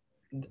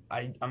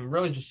I'm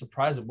really just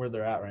surprised at where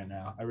they're at right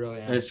now. I really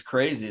am. It's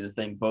crazy to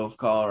think both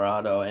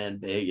Colorado and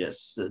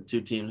Vegas, the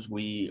two teams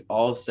we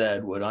all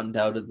said would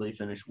undoubtedly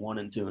finish 1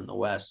 and 2 in the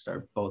West,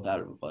 are both out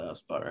of a playoff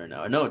spot right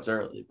now. I know it's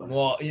early, but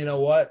well, you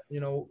know what?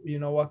 You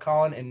know what,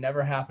 Colin? It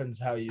never happens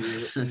how you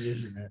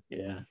envision it.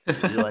 Yeah,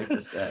 you like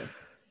to say.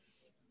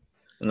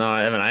 No,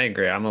 Evan, I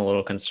agree. I'm a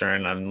little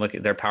concerned. I'm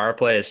looking. Their power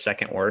play is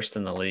second worst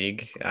in the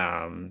league.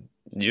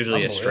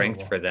 Usually a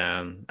strength for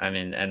them. I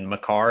mean, and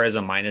Makar is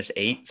a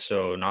 -8,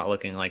 so not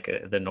looking like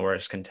the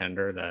Norris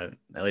contender that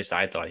at least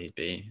I thought he'd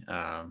be.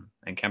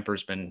 And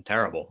Kemper's been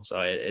terrible,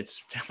 so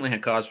it's definitely a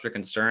cause for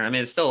concern. I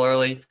mean, it's still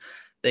early.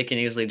 They can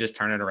easily just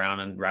turn it around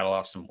and rattle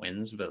off some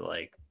wins, but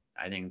like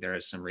I think there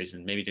is some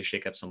reason maybe to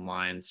shake up some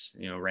lines.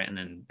 You know,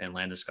 Ranton and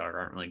Landeskog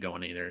aren't really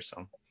going either,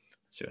 so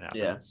see what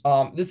happens.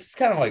 Yeah. This is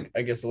kind of like,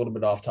 I guess, a little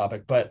bit off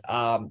topic, but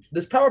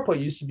this power play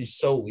used to be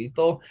so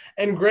lethal.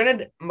 And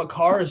granted,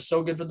 Makar is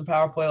so good for the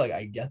power play. Like,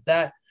 I get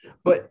that.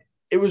 But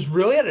it was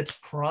really at its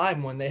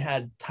prime when they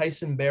had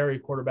Tyson Barrie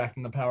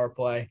quarterbacking the power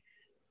play.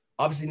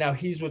 Obviously, now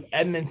he's with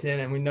Edmonton,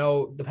 and we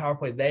know the power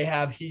play they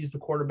have. He's the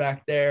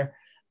quarterback there.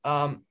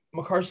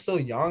 Makar's still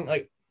young.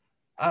 Like,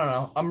 I don't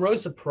know. I'm really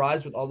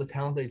surprised with all the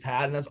talent they've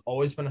had, and that's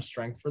always been a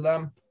strength for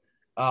them.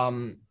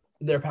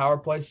 Their power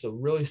play, so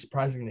really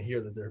surprising to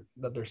hear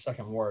that they're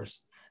second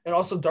worst. And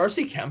also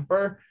Darcy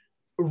Kemper,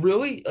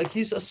 really, like,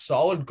 he's a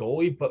solid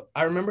goalie, but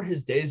I remember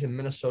his days in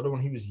Minnesota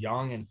when he was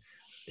young, and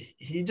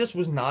he just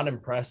was not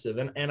impressive.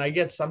 And I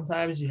get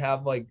sometimes you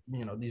have, like,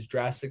 you know, these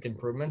drastic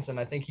improvements, and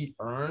I think he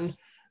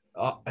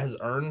has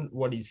earned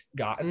what he's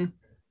gotten,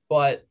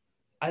 but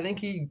I think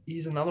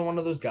he's another one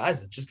of those guys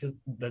that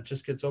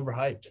just gets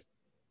overhyped.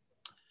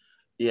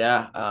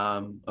 Yeah,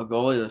 a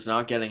goalie that's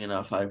not getting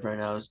enough hype right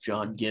now is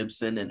John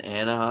Gibson in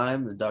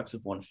Anaheim. The Ducks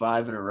have won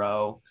 5 in a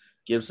row.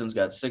 Gibson's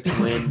got 6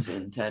 wins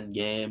in 10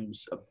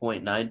 games, a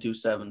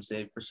 .927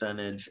 save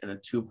percentage, and a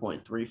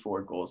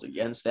 2.34 goals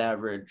against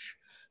average.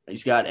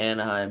 He's got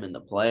Anaheim in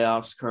the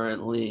playoffs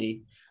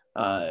currently.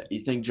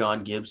 You think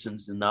John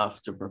Gibson's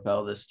enough to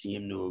propel this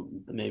team to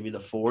maybe the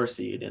 4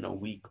 seed in a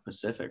weak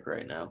Pacific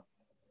right now?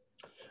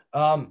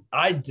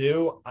 I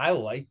do. I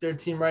like their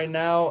team right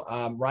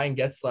now. Ryan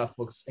Getzlaf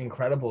looks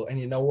incredible. And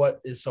you know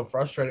what is so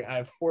frustrating? I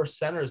have 4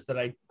 centers that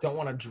I don't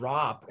want to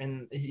drop,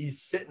 and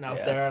he's sitting out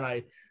there,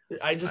 and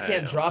I just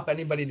can't drop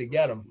anybody to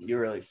get him. You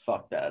really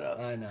fucked that up.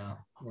 I know.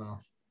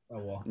 Well, oh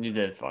well. You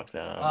did fuck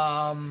that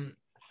up.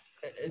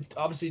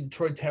 Obviously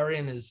Troy Terry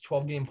and his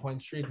 12-game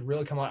point streak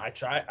really come on.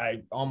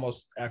 I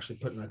almost actually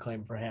put in a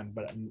claim for him,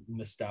 but I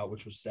missed out,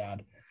 which was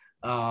sad.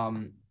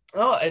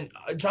 Oh, and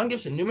John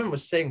Gibson Newman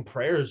was saying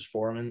prayers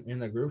for him in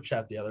the group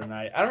chat the other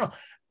night. I don't know.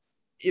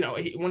 You know,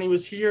 when he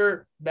was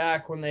here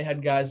back when they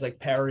had guys like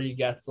Perry,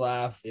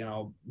 Getzlaf, you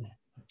know,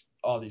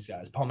 all these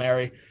guys,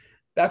 Palmieri,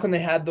 back when they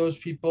had those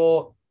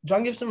people,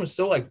 John Gibson was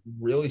still, like,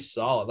 really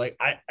solid. Like,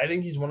 I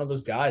think he's one of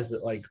those guys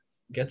that, like,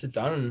 gets it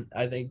done. And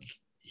I think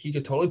he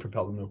could totally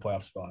propel them to a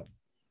playoff spot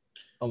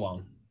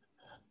alone.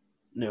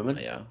 Newman?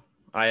 Yeah.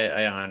 I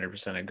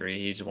 100% agree.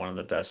 He's one of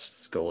the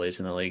best goalies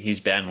in the league. He's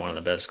been one of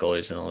the best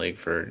goalies in the league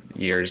for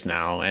years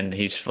now. And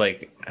he's,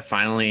 like,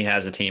 finally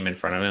has a team in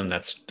front of him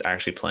that's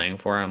actually playing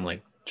for him.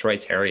 Like, Troy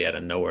Terry out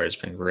of nowhere has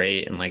been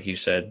great. And like you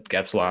said,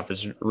 Getzlaf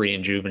is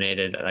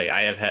rejuvenated. Like,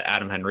 I have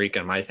Adam Henrique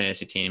on my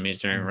fantasy team. He's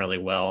doing really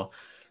well.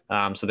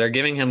 So they're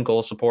giving him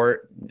goal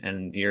support,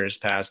 and years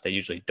past they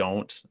usually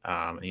don't.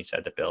 And he's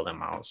had to build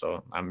him out.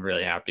 So I'm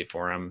really happy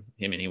for him.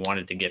 I mean, he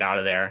wanted to get out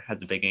of there at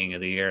the beginning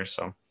of the year.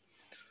 So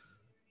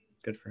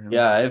Good for him.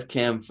 Yeah, I have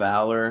Cam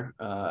Fowler.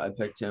 I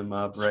picked him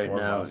up right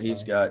Scored now. last He's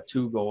night. got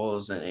 2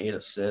 goals and 8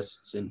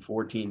 assists in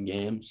 14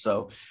 games.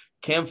 So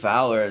Cam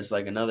Fowler is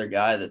like another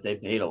guy that they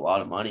paid a lot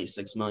of money,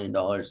 $6 million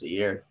a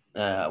year,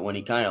 when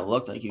he kind of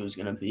looked like he was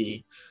going to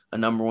be a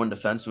number 1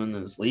 defenseman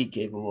in this league,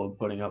 capable of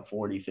putting up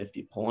 40,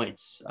 50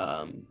 points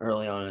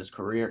early on in his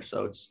career.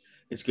 So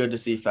it's good to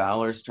see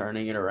Fowler's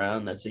turning it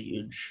around. That's a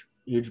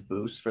huge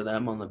boost for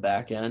them on the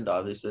back end.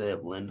 Obviously, they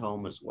have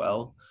Lindholm as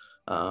well.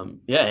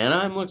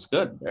 Anaheim looks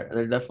good.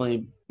 They're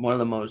definitely one of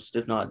the most,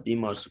 if not the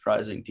most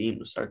surprising team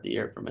to start the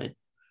year for me.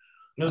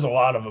 There's a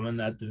lot of them in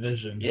that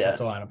division. Yeah.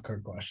 That's a lineup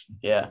card question.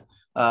 Yeah.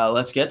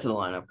 Let's get to the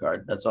lineup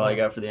card. That's all I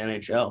got for the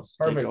NHL.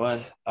 So take it away.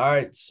 Perfect. All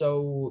right.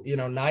 So,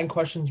 9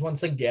 questions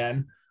once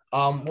again.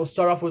 We'll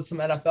start off with some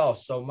NFL.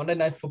 So Monday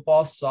Night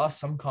Football saw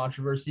some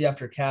controversy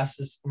after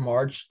Cassius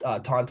Marsh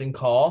taunting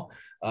call.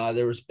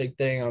 There was a big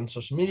thing on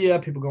social media,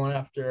 people going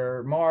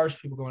after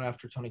Marsh, people going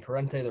after Tony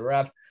Corrente, the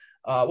ref.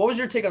 What was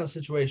your take on the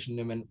situation,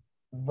 Newman?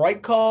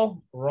 Right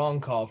call,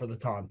 wrong call for the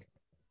taunt?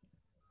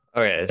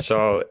 Okay,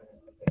 so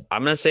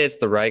I'm going to say it's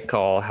the right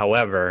call.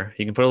 However,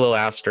 you can put a little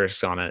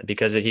asterisk on it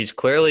because he's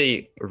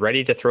clearly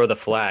ready to throw the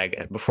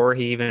flag before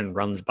he even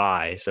runs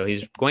by. So I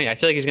feel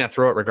like he's going to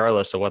throw it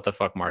regardless of what the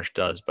fuck Marsh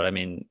does. But I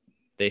mean,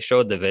 they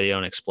showed the video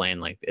and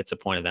explained like it's a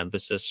point of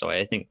emphasis. So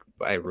I think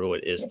by rule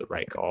it is the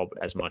right call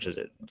as much as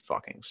it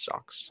fucking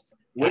sucks.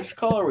 Which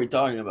call are we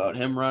talking about?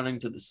 Him running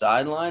to the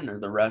sideline or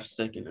the ref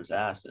sticking his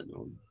ass in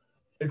him?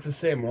 It's the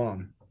same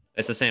one.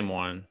 It's the same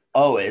one.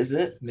 Oh, is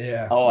it?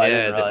 Yeah. Oh, I Yeah,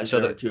 didn't realize so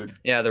there were two.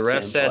 Yeah, the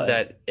ref same said play.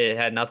 that it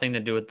had nothing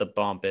to do with the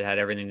bump. It had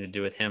everything to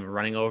do with him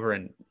running over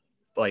and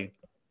like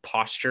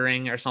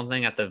posturing or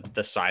something at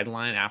the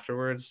sideline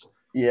afterwards.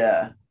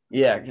 Yeah.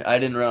 I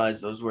didn't realize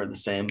those were the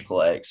same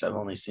play because I've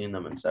only seen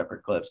them in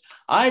separate clips.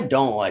 I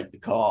don't like the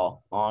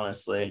call,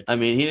 honestly. I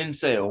mean, he didn't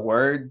say a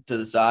word to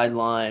the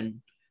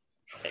sideline.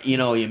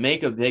 You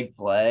make a big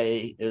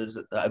play. It was,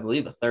 I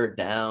believe, a 3rd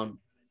down,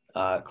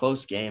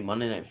 close game,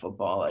 Monday Night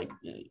Football. Like,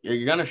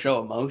 you're going to show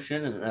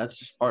emotion, and that's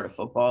just part of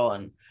football.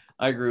 And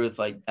I agree with,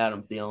 like,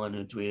 Adam Thielen,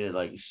 who tweeted,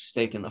 like, it's just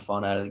taking the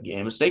fun out of the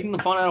game. It's taking the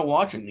fun out of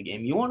watching the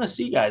game. You want to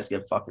see guys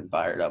get fucking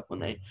fired up when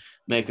they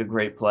make a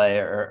great play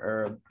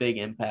or a big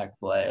impact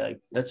play.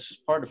 Like, that's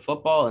just part of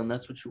football, and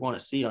that's what you want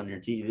to see on your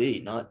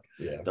TV, not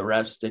the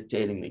refs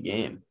dictating the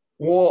game.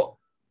 Well,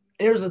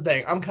 here's the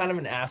thing. I'm kind of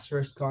an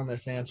asterisk on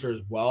this answer as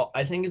well.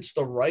 I think it's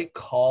the right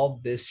call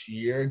this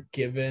year,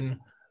 given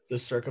the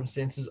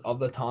circumstances of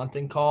the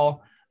taunting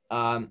call.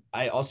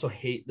 I also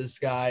hate this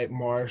guy,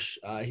 Marsh.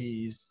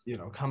 He's,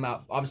 come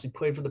out, obviously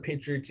played for the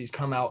Patriots. He's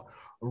come out,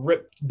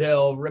 ripped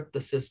Bill, ripped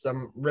the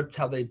system, ripped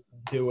how they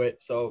do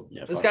it. So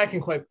this guy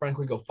can quite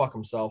frankly go fuck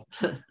himself.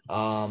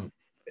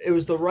 It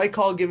was the right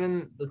call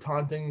given the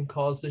taunting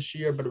calls this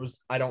year, but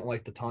I don't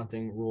like the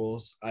taunting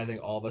rules. I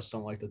think all of us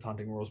don't like the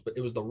taunting rules, but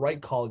it was the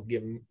right call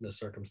given the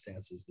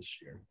circumstances this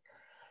year.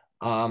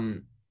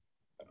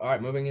 All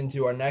right, moving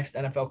into our next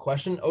NFL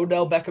question.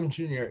 Odell Beckham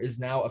Jr. is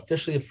now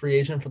officially a free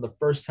agent for the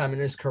first time in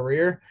his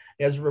career.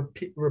 He has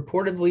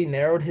reportedly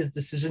narrowed his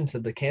decision to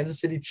the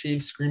Kansas City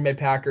Chiefs, Green Bay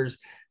Packers,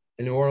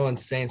 and New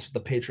Orleans Saints, with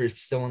the Patriots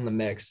still in the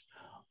mix.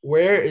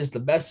 Where is the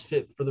best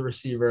fit for the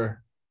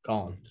receiver,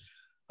 Colin?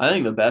 I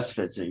think the best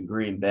fit's in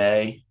Green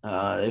Bay.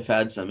 They've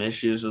had some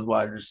issues with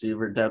wide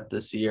receiver depth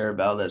this year.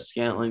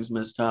 Valdez-Scantling's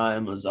missed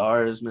time.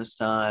 Lazard's missed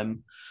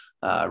time.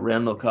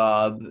 Randall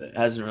Cobb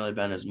hasn't really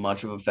been as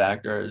much of a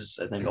factor as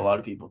I think a lot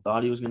of people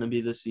thought he was going to be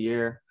this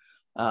year.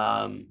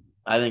 I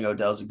think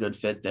Odell's a good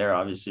fit there.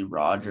 Obviously,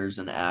 Rodgers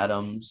and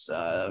Adams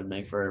would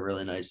make for a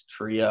really nice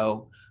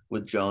trio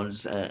with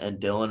Jones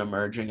and Dillon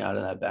emerging out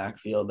of that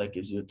backfield. That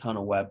gives you a ton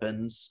of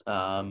weapons.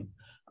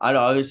 I'd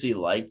obviously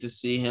like to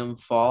see him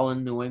fall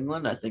in New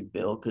England. I think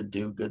Bill could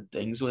do good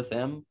things with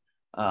him.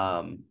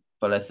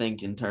 But I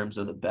think in terms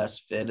of the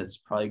best fit, it's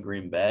probably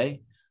Green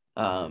Bay.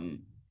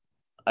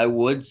 I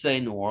would say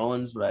New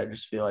Orleans, but I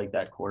just feel like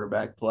that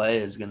quarterback play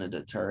is going to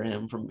deter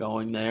him from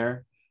going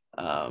there.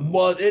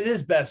 Well, it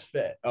is best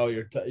fit. Oh,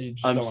 you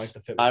just don't like the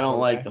fit. I don't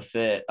like the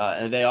fit.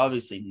 And they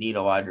obviously need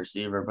a wide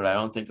receiver, but I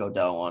don't think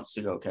Odell wants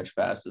to go catch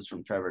passes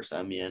from Trevor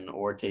Siemian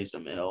or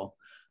Taysom Hill.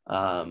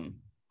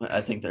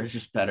 I think there's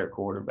just better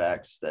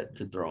quarterbacks that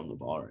could throw him the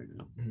ball right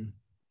now. Mm-hmm.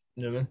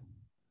 Newman?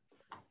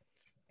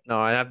 No,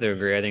 I have to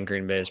agree. I think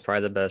Green Bay is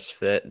probably the best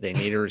fit. They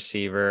need a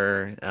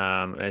receiver.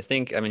 I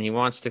think, he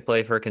wants to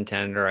play for a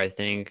contender. I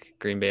think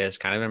Green Bay has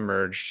kind of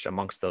emerged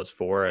amongst those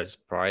 4 as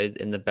probably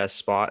in the best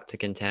spot to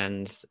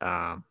contend.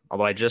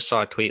 Although I just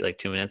saw a tweet like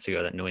 2 minutes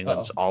ago that New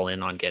England's all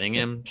in on getting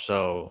him.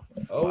 So,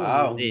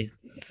 wow.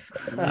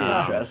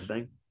 Wow.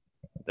 Interesting.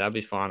 That'd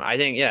be fun. I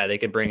think, they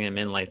could bring him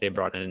in like they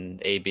brought in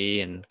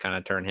AB and kind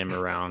of turn him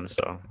around.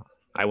 So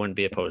I wouldn't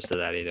be opposed to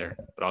that either,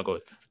 but I'll go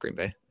with Green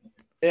Bay.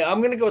 Yeah, I'm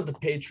going to go with the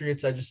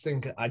Patriots. I just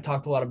think I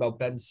talked a lot about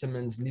Ben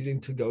Simmons needing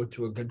to go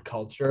to a good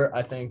culture.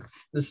 I think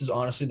this is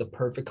honestly the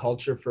perfect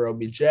culture for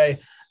OBJ. I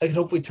could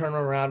hopefully turn him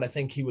around. I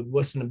think he would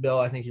listen to Bill.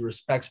 I think he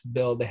respects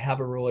Bill. They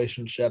have a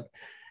relationship.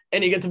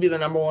 And you get to be the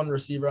number one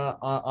receiver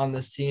on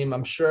this team.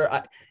 I'm sure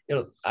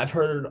I've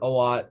heard a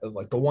lot of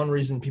like the one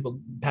reason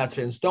Pats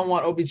fans don't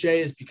want OBJ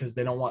is because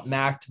they don't want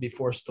Mac to be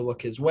forced to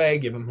look his way,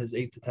 give him his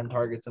 8 to 10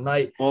 targets a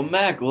night. Well,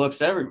 Mac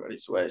looks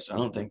everybody's way, so I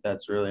don't think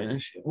that's really an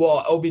issue.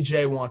 Well,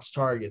 OBJ wants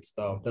targets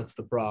though. That's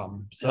the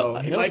problem. So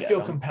he might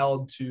feel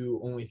compelled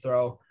to only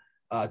throw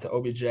to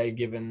OBJ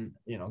given,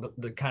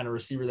 the kind of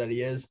receiver that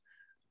he is.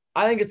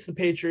 I think it's the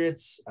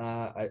Patriots.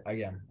 I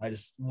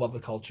just love the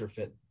culture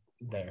fit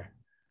there.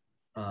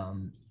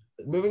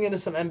 Moving into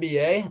some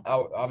NBA,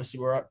 obviously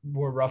we're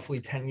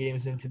roughly 10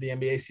 games into the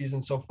NBA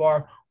season so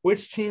far.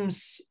 Which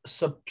team's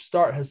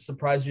start has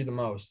surprised you the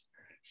most?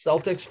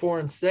 Celtics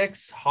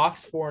 4-6,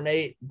 Hawks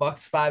 4-8,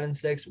 Bucks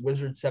 5-6,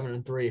 Wizards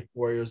 7-3,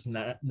 Warriors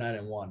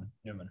 9-1.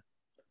 Newman.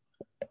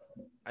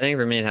 I think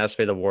for me it has to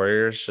be the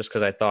Warriors, just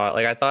because I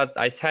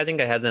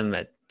think I had them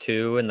at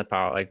 2 in the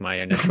power, like my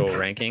initial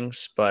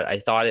rankings, but I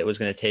thought it was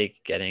going to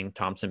take getting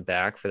Thompson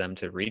back for them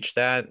to reach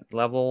that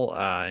level,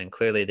 and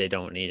clearly they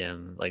don't need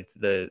him. Like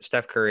the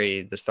Steph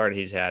Curry, the start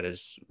he's had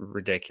is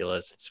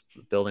ridiculous. It's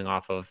building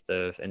off of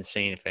the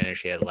insane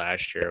finish he had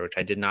last year, which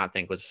I did not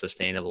think was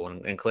sustainable,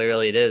 and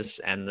clearly it is.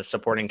 And the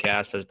supporting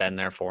cast has been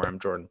there for him.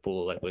 Jordan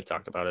Poole, like we've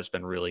talked about, has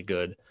been really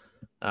good.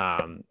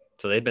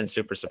 So they've been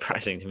super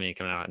surprising to me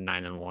coming out at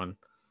 9-1.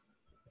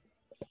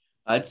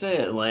 I'd say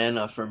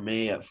Atlanta for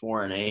me at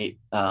 4-8.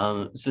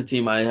 It's a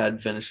team I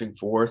had finishing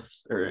 4th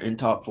or in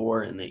top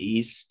 4 in the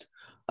East.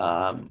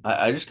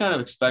 I just kind of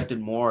expected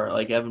more.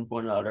 Like Evan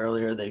pointed out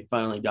earlier, they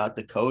finally got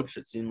the coach.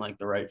 It seemed like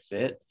the right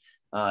fit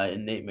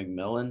in Nate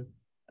McMillan.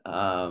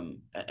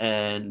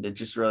 And it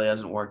just really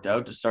hasn't worked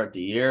out to start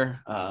the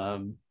year.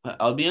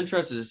 I'll be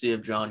interested to see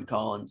if John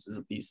Collins is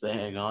a piece they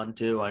hang on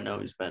to. I know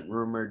he's been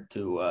rumored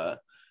to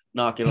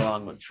not get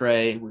along with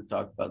Trey. We've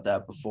talked about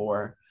that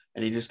before.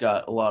 And he just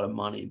got a lot of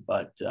money,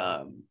 but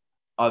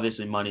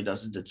obviously money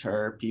doesn't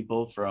deter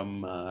people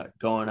from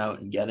going out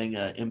and getting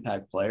an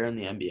impact player in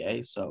the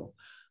NBA. So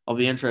I'll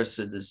be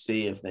interested to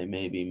see if they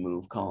maybe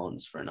move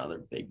Collins for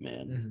another big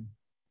man.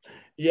 Mm-hmm.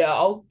 Yeah,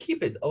 I'll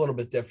keep it a little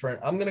bit different.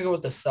 I'm going to go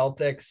with the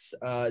Celtics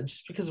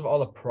just because of all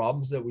the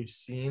problems that we've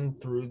seen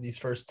through these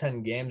first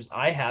 10 games.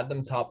 I had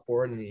them top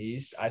 4 in the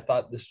East. I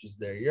thought this was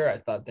their year. I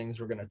thought things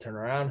were going to turn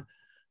around.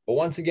 But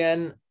once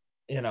again,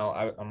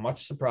 I'm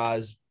much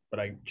surprised, but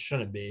I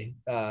shouldn't be.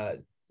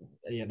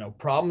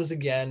 Problems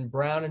again.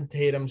 Brown and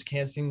Tatum's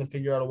can't seem to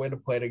figure out a way to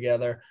play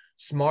together.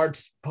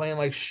 Smart's playing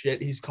like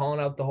shit. He's calling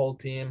out the whole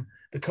team.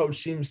 The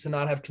coach seems to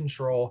not have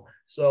control.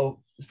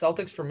 So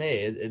Celtics for me,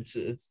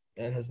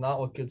 it has not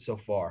looked good so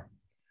far.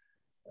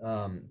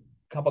 A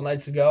couple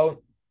nights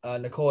ago,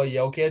 Nikola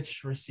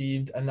Jokic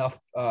received enough.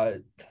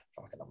 I'm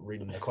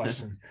reading the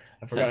question.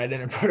 I forgot I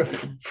didn't put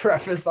a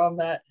preface on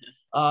that.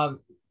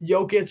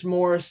 Jokic,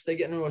 Morris, they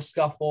get into a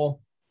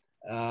scuffle.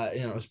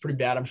 It was pretty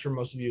bad. I'm sure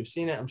most of you have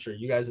seen it. I'm sure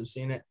you guys have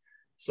seen it.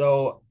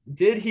 So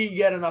did he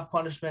get enough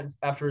punishment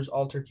after his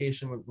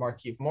altercation with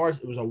Markieff Morris?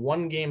 It was a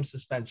 1-game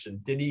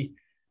suspension.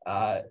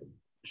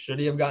 Should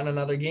he have gotten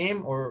another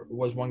game, or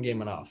was 1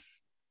 game enough?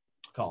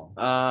 Colin.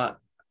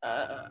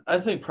 I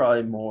think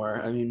probably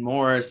more. I mean,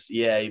 Morris,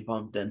 yeah, he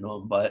bumped into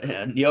him, but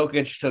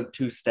Jokic took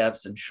 2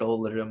 steps and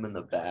shouldered him in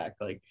the back.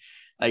 Like,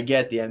 I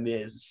get the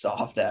NBA is a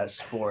soft ass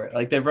sport.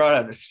 Like they brought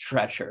out a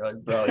stretcher.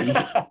 Like, bro,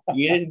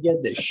 you didn't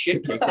get the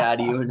shit kicked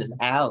out of you in an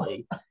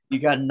alley. You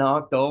got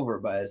knocked over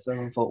by a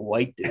 7-foot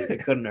white dude.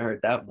 It couldn't have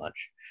hurt that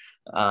much.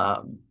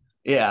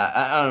 Yeah,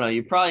 I don't know.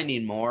 You probably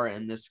need more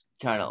in this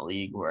kind of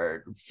league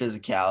where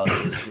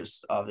physicality is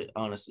just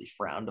honestly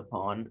frowned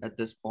upon at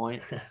this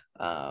point.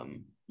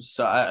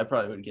 So I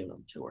probably would give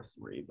them 2 or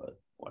 3, but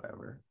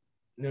whatever.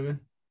 Newman?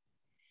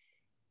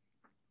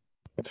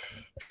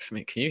 I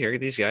mean, can you hear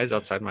these guys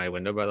outside my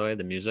window, by the way,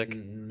 the music?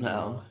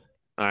 No.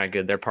 All right,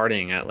 good. They're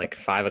partying at like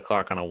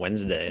 5:00 on a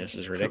Wednesday. This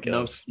is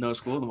ridiculous. No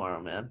school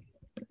tomorrow, man.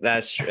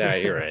 That's yeah,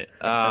 you're right.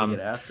 Get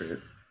after it.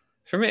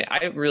 For me,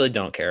 I really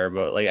don't care,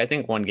 but I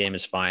think 1 game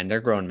is fine. They're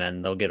grown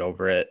men. They'll get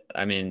over it.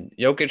 I mean,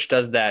 Jokic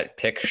does that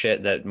pick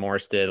shit that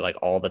Morris did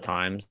all the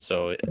time.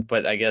 So,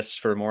 but I guess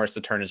for Morris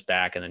to turn his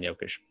back and then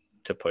Jokic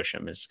to push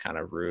him is kind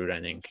of rude, I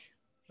think.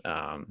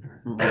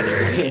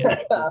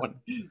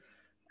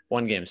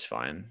 One game's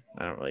fine.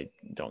 I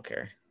don't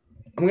care.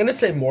 I'm going to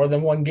say more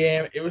than 1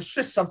 game. It was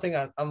just something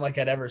unlike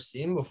I'd ever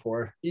seen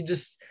before. You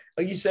just,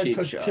 like you said,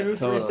 took 2,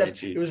 3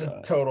 steps. It was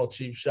a total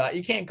cheap shot.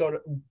 You can't go to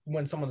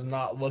when someone's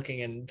not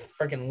looking and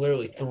freaking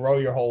literally throw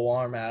your whole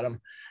arm at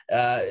them.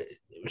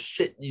 It was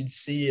shit you'd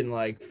see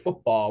in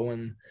football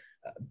when,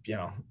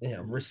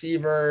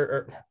 receiver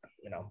or,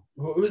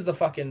 who's the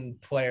fucking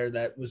player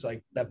that was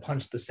that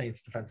punched the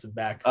Saints defensive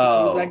back? Who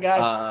was that guy?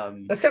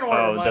 That's kind of what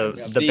it reminded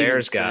me of. The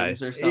Bears guy. Or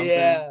something.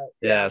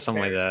 Yeah,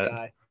 something like that.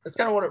 Guy. That's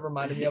kind of what it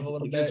reminded me of a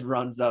little bit. He just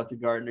runs out to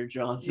Gardner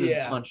Johnson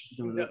and punches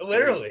him.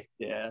 Literally.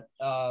 Yeah.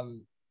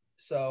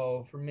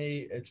 So for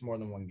me, it's more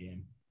than 1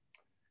 game.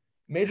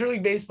 Major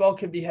League Baseball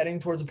could be heading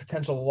towards a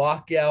potential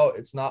lockout.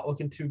 It's not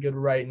looking too good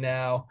right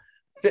now.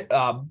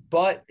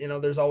 But,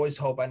 there's always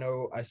hope. I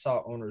know I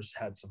saw owners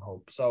had some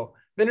hope. So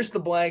finish the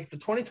blank. The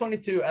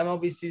 2022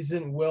 MLB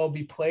season will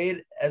be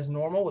played as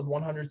normal with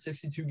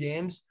 162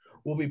 games.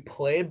 Will be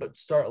played, but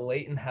start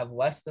late and have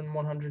less than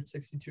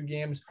 162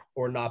 games,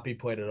 or not be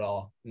played at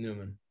all.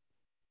 Newman.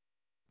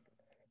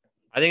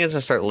 I think it's going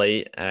to start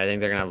late, and I think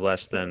they're going to have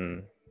less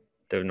than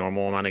the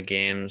normal amount of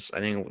games. I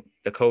think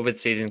the COVID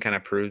season kind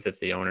of proved that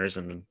the owners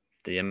and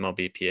the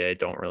MLBPA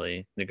don't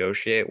really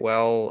negotiate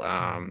well.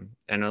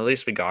 And at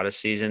least we got a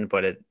season,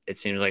 but it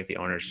seems like the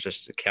owners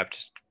just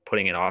kept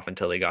putting it off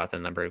until they got the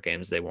number of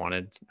games they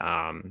wanted,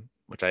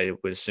 which I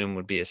would assume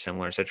would be a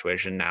similar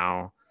situation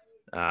now.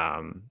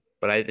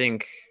 But I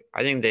think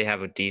they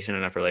have a decent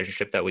enough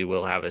relationship that we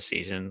will have a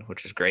season,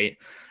 which is great.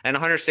 And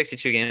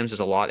 162 games is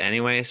a lot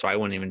anyway, so I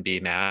wouldn't even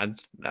be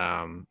mad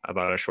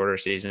about a shorter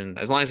season,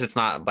 as long as it's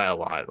not by a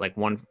lot. Like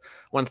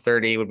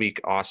 130 would be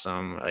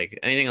awesome. Like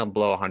anything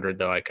below 100,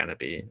 though, I'd kind of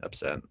be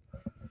upset.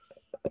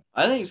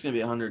 I think it's going to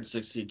be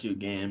 162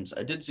 games.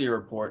 I did see a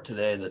report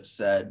today that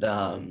said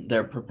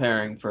they're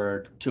preparing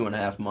for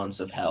 2.5 months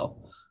of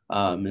hell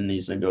in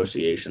these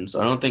negotiations. So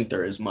I don't think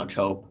there is much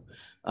hope.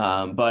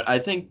 But I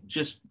think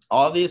just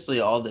obviously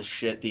all the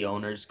shit the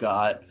owners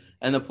got,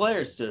 and the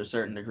players to a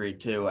certain degree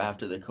too,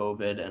 after the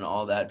COVID and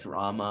all that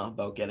drama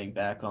about getting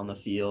back on the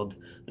field,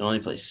 they only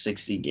play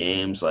 60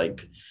 games.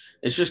 Like,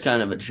 it's just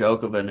kind of a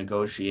joke of a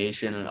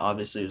negotiation. And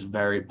obviously it was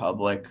very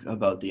public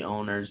about the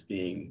owners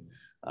being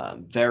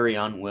very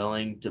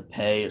unwilling to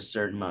pay a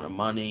certain amount of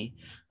money.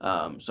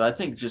 So I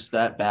think just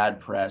that bad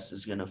press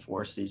is going to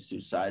force these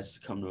two sides to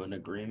come to an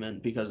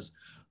agreement, because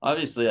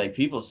obviously, like,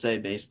 people say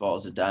baseball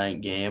is a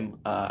dying game.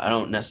 I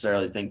don't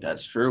necessarily think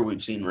that's true.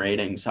 We've seen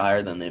ratings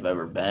higher than they've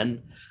ever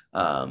been.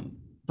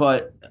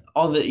 But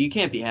you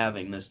can't be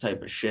having this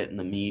type of shit in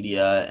the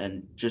media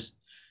and just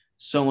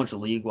so much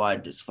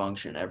league-wide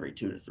dysfunction every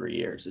 2 to 3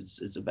 years.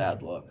 It's a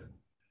bad look.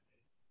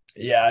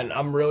 Yeah, and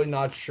I'm really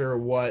not sure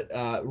what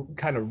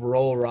kind of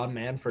role Rob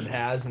Manfred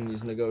has in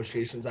these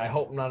negotiations. I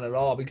hope none at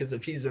all, because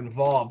if he's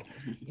involved,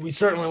 we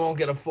certainly won't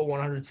get a full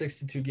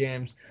 162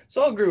 games.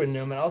 So I'll agree with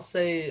Newman. I'll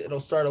say it'll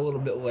start a little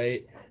bit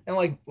late. And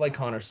like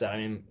Connor said, I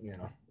mean,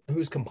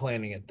 who's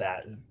complaining at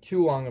that?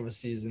 Too long of a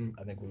season.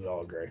 I think we would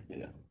all agree.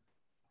 Yeah.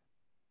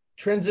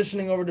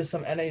 Transitioning over to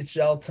some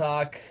NHL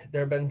talk,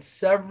 there have been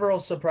several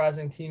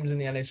surprising teams in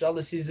the NHL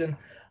this season,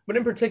 but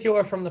in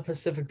particular from the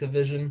Pacific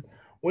Division.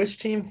 Which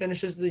team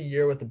finishes the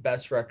year with the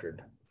best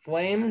record?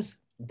 Flames,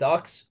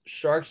 Ducks,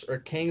 Sharks, or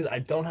Kings? I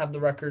don't have the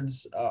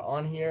records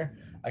on here.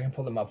 I can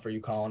pull them up for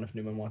you, Colin, if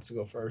Newman wants to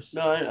go first.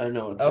 No, I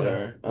know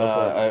there.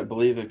 I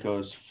believe it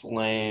goes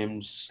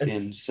Flames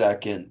in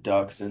second,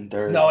 Ducks in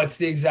third. No, it's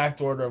the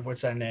exact order of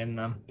which I named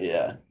them.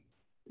 Yeah.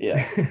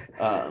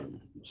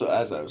 So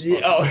as I was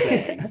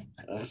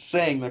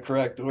saying the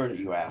correct order,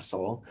 you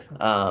asshole.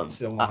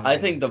 I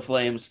think the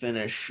Flames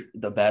finish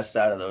the best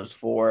out of those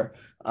four.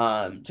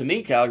 To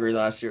me, Calgary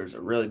last year was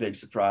a really big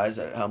surprise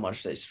at how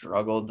much they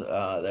struggled.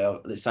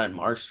 They signed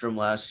Markstrom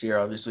last year.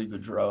 Obviously,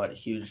 Gaudreau had a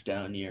huge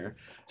down year.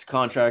 It's a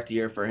contract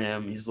year for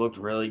him. He's looked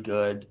really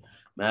good.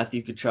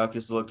 Matthew Tkachuk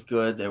has looked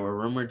good. They were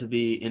rumored to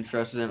be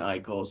interested in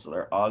Eichel, so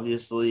they're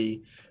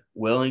obviously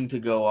willing to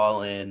go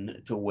all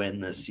in to win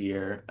this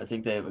year. I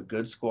think they have a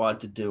good squad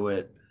to do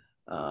it.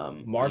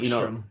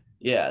 Markstrom.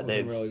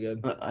 They've really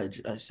good.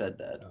 I said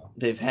that. Oh.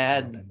 They've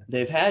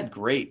had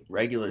great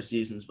regular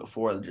seasons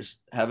before. They just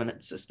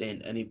haven't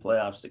sustained any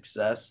playoff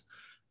success.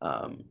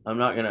 I'm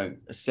not gonna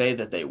say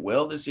that they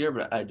will this year,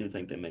 but I do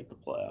think they make the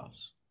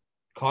playoffs.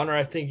 Connor,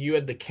 I think you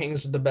had the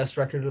Kings with the best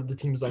record of the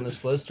teams on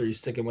this list. Are you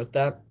sticking with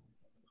that?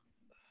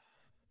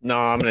 No,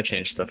 I'm going to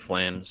change to the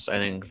Flames. I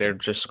think they're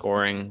just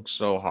scoring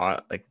so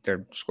hot. Like,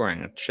 they're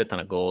scoring a shit ton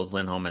of goals.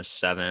 Lindholm has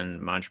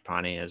 7.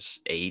 Mangiapane has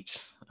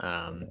 8.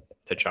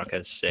 Tkachuk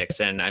has 6.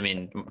 And, I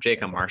mean,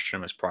 Jacob Markstrom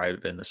has probably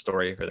been the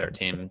story for their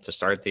team to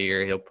start the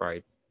year. He'll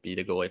probably be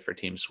the goalie for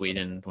Team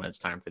Sweden when it's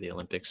time for the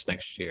Olympics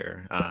next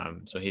year.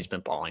 So he's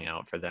been balling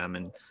out for them.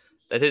 And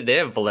they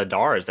have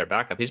Vladar as their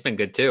backup. He's been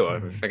good, too.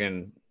 I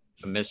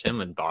miss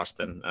him in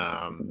Boston.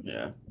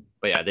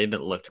 But, yeah, they've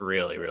looked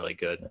really, really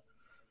good.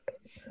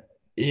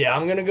 Yeah,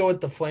 I'm going to go with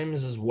the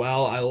Flames as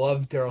well. I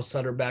love Daryl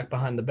Sutter back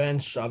behind the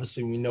bench.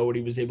 Obviously, we know what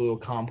he was able to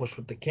accomplish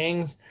with the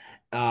Kings.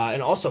 And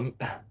also,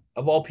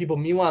 of all people,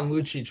 Milan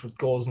Lucic with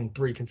goals in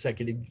 3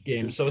 consecutive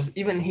games. So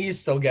even he's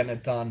still getting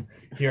it done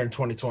here in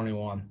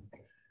 2021.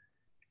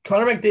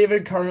 Connor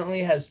McDavid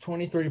currently has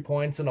 23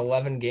 points in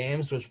 11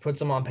 games, which puts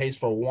him on pace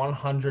for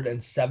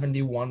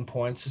 171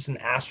 points, just an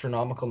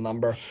astronomical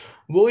number.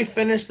 Will he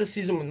finish the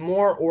season with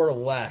more or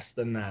less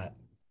than that,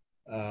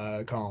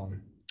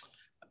 Colin?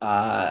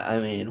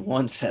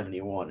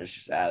 171 is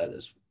just out of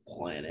this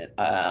planet.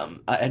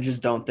 I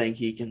just don't think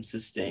he can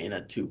sustain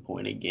a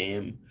 2-point a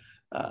game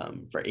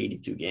for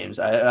 82 games.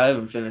 I have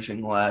him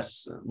finishing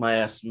less. My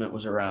estimate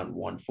was around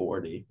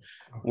 140,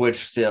 which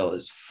still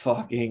is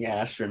fucking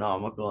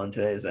astronomical in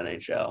today's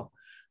NHL.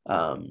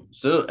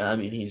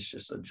 He's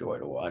just a joy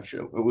to watch.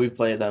 We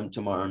play them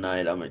tomorrow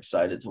night. I'm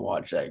excited to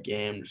watch that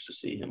game just to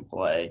see him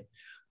play.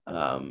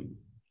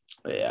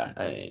 But yeah,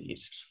 I mean,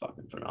 he's just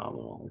fucking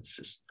phenomenal. It's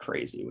just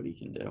crazy what he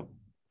can do.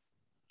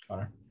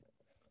 Connor?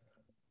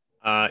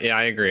 Yeah,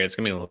 I agree. It's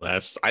gonna be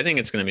less. I think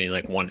it's gonna be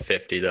like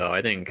 150 though.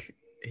 I think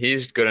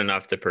he's good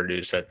enough to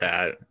produce at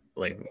that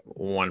like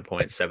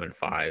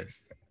 1.75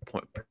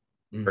 point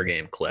per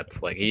game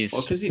clip. Like he's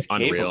because he's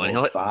unreal, capable and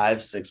of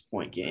 5-6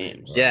 point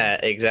games. Yeah,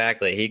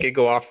 exactly. He could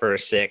go off for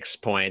 6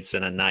 points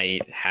in a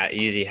night,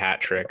 easy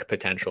hat trick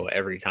potential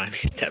every time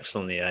he steps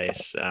on the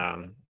ice.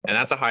 And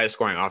that's a high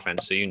scoring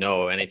offense. So,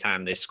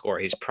 anytime they score,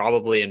 he's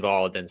probably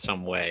involved in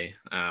some way.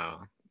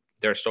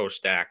 They're so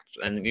stacked.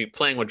 And you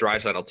playing with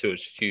Draisaitl too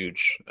is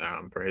huge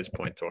for his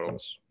point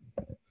totals.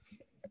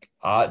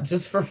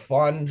 Just for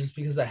fun, just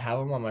because I have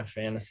him on my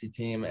fantasy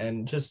team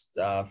and just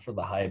for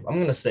the hype, I'm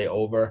going to say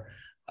over.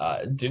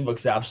 Dude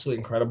looks absolutely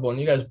incredible. And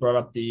you guys brought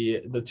up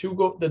the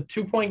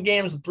 2-point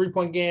games, the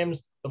 3-point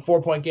games, the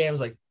 4-point games.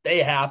 Like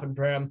they happen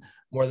for him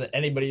more than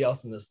anybody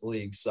else in this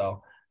league.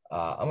 So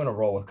I'm going to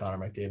roll with Connor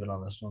McDavid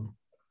on this one.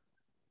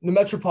 The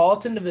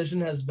Metropolitan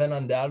Division has been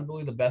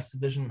undoubtedly the best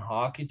division in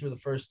hockey through the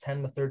first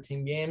 10 to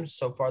 13 games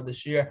so far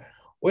this year.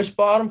 Which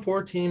bottom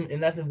 4 team in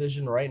that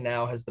division right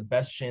now has the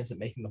best chance at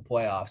making the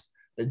playoffs?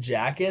 The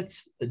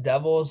Jackets, the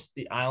Devils,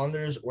 the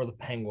Islanders, or the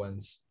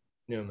Penguins?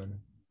 Newman.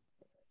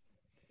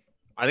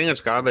 I think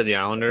it's got to be the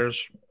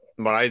Islanders,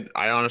 but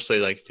I honestly,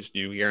 like just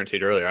you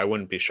guaranteed earlier, I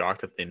wouldn't be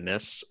shocked if they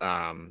miss.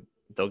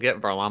 They'll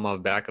get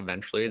Varlamov back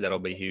eventually. That'll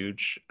be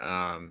huge.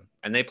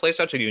 And they play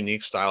such a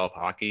unique style of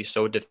hockey,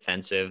 so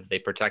defensive. They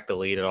protect the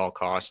lead at all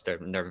costs.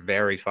 They're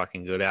very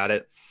fucking good at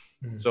it.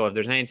 Mm-hmm. So if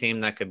there's any team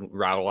that could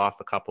rattle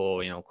off a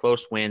couple,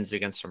 close wins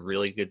against some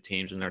really good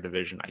teams in their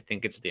division, I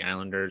think it's the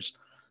Islanders.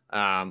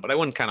 But I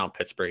wouldn't count on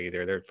Pittsburgh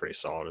either. They're pretty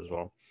solid as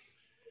well.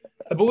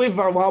 I believe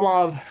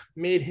Varlamov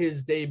made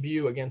his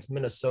debut against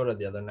Minnesota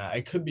the other night.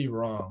 I could be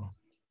wrong.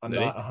 I'm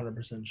not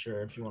 100%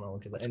 sure if you want to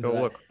look at that. Let's go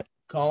look.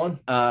 Colin?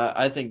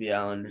 I think the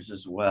Islanders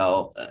as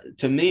well.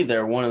 To me,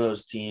 they're one of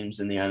those teams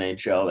in the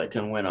NHL that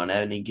can win on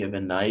any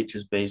given night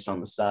just based on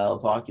the style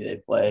of hockey they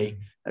play.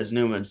 As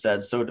Newman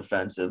said, so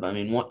defensive. I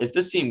mean, if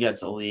this team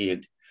gets a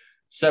lead,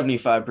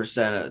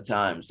 75% of the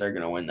times they're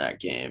going to win that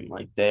game.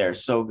 Like they are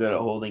so good at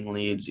holding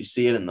leads. You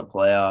see it in the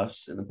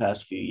playoffs in the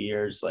past few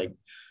years. Like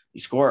you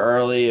score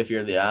early if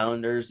you're the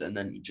Islanders and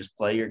then you just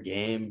play your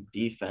game,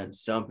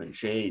 defense, dump and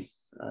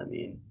chase. I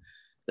mean,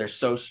 they're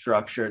so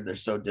structured. They're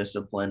so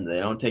disciplined. They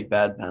don't take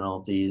bad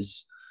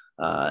penalties.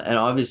 And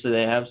obviously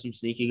they have some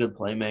sneaky good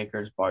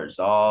playmakers.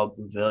 Barzal,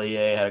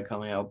 Bouvillier had a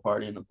coming out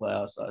party in the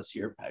playoffs last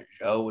year.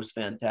 Pajot was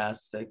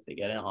fantastic. They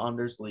get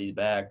Anders Lee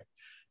back.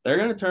 They're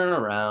going to turn it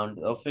around.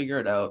 They'll figure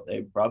it out.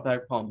 They brought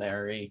back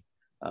Palmieri,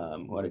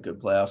 who had a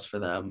good playoffs for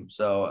them.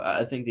 So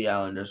I think the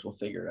Islanders will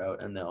figure it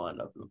out and they'll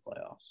end up in the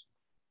playoffs.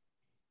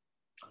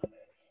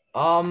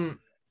 I'm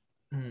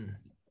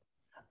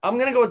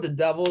going to go with the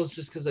Devils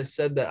just because I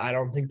said that I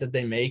don't think that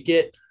they make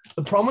it.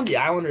 The problem with the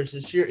Islanders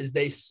this year is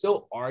they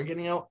still are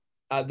getting out.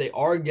 They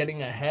are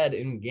getting ahead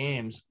in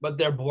games, but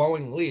they're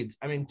blowing leads.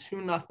 I mean,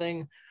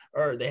 2-0,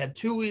 or they had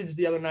 2 leads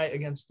the other night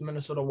against the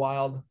Minnesota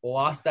Wild,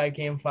 lost that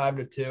game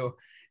 5-2.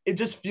 It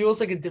just feels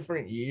like a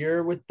different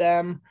year with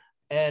them.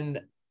 And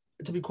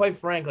to be quite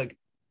frank, like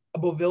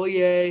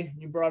Beauvillier,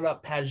 you brought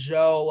up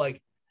Pajot, like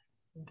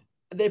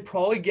they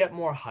probably get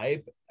more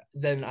hype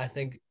than I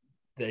think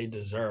they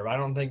deserve. I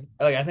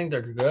think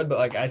they're good, but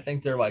like I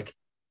think they're like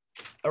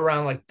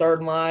around like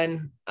third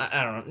line.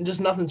 I don't know,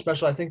 just nothing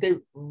special. I think they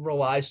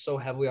rely so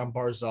heavily on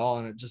Barzal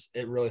and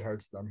it really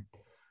hurts them.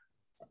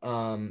 So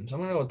I'm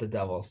gonna go with the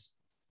Devils.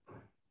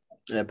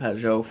 Yeah,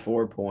 Pajot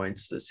 4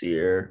 points this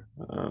year.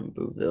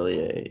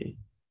 Beauvillier.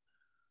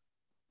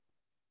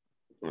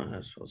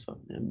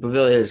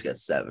 Bouvillier's got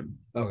 7.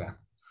 Okay.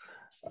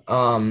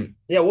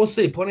 Yeah, we'll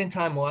see. Plenty of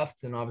time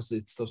left, and obviously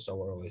it's still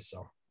so early.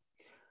 So,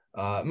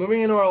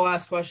 moving into our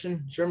last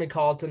question, Jeremy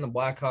Colleton, the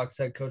Blackhawks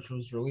head coach,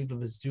 was relieved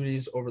of his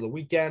duties over the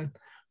weekend.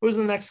 Who's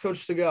the next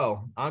coach to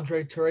go?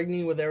 Andre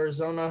Tourigny with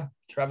Arizona,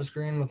 Travis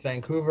Green with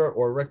Vancouver,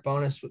 or Rick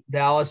Bowness with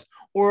Dallas?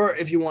 Or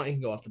if you want, you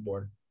can go off the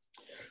board.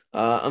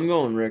 I'm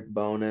going Rick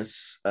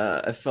Bowness.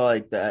 I feel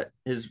like that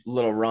his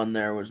little run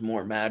there was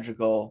more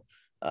magical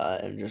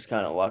and just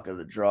kind of luck of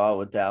the draw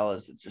with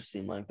Dallas. It just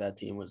seemed like that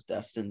team was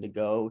destined to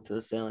go to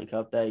the Stanley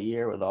Cup that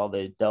year with all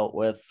they dealt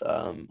with.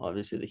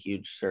 Obviously, the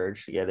huge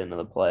surge to get into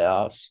the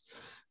playoffs.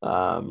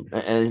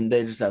 And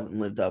they just haven't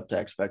lived up to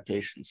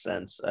expectations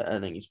since. I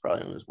think he's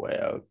probably on his way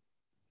out.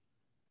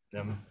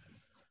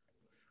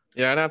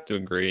 Yeah, I'd have to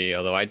agree,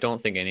 although I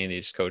don't think any of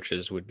these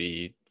coaches would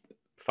be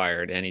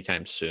fired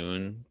anytime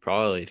soon.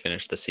 Probably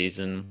finish the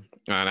season.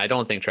 And I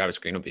don't think Travis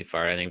Green will be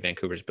fired. I think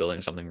Vancouver's building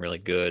something really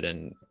good,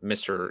 and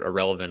Mr.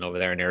 Irrelevant over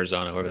there in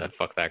Arizona, whoever the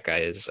fuck that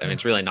guy is. I mean,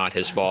 it's really not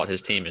his fault.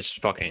 His team is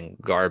fucking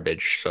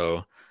garbage.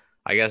 So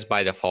I guess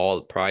by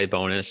default, probably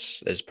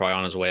Bowness is probably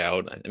on his way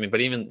out. I mean,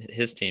 but even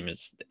his team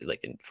is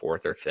like in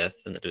 4th or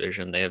 5th in the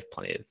division. They have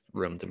plenty of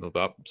room to move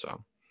up.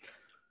 So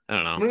I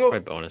don't know. Probably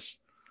Bowness.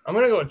 I'm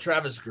going to go with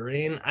Travis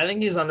Green. I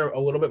think he's under a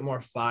little bit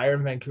more fire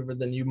in Vancouver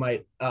than you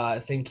might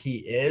think he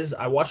is.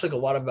 I watched like a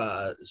lot of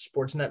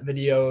Sportsnet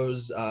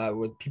videos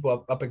with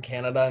people up in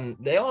Canada, and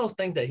they all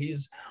think that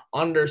he's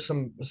under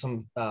some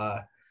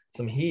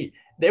heat.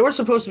 They were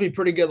supposed to be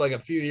pretty good like a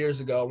few years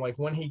ago, like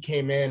when he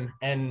came in,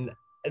 and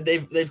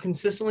they've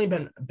consistently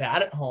been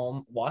bad at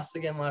home. Lost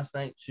again last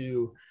night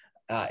to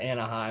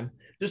Anaheim.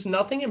 Just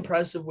nothing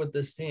impressive with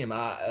this team,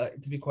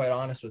 to be quite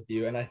honest with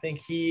you. And I think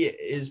he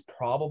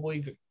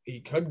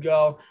could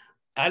go.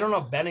 I don't know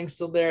if Benning's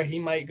still there. He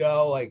might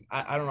go. Like,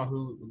 I don't know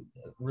who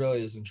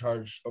really is in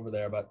charge over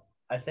there, but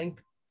I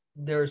think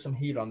there's some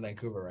heat on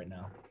Vancouver right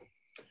now.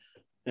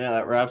 Yeah,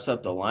 that wraps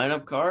up the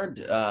lineup card.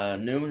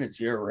 Newman, it's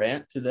your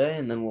rant today,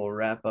 and then we'll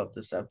wrap up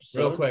this episode.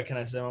 Real quick, can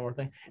I say one more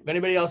thing? If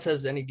anybody else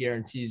has any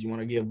guarantees you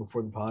want to give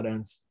before the pod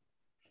ends,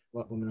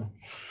 let me know.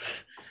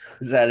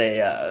 Is that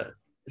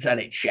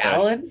a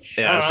challenge?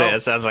 Yeah,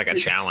 it sounds like a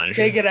challenge.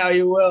 Take it how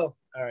you will.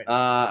 All right.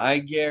 I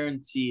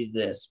guarantee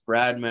this.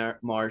 Brad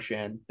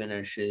Marchand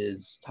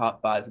finishes top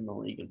 5 in the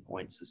league in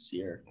points this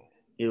year.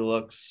 He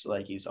looks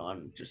like he's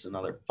on just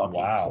another fucking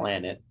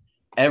planet.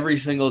 Every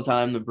single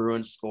time the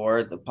Bruins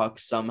score, the puck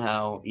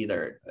somehow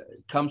either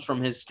comes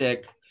from his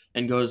stick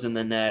and goes in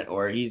the net,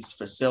 or he's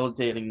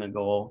facilitating the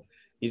goal.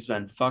 He's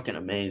been fucking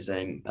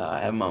amazing. I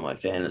have him on my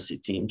fantasy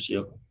team,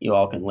 so you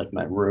all can lick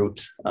my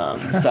root.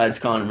 Besides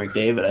Connor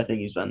McDavid, I think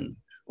he's been,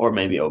 or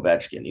maybe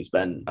Ovechkin, he's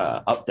been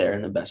up there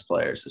in the best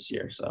players this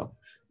year. So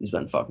he's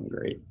been fucking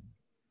great.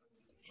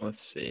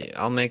 Let's see.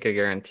 I'll make a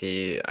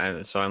guarantee.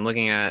 I'm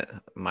looking at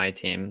my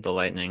team, the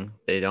Lightning.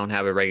 They don't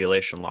have a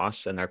regulation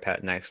loss in their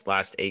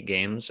last 8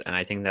 games, and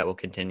I think that will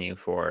continue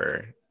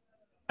for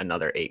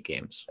another 8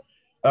 games.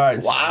 All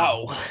right.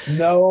 Wow. So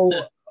no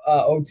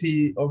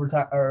OT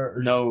overtime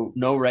or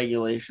no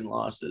regulation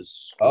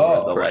losses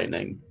for the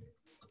Lightning.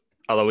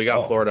 Although we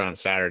got Florida on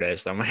Saturday,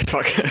 so I might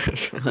fucking.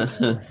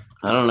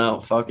 I don't know.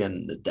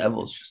 Fucking the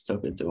Devils just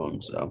took it to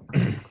them. So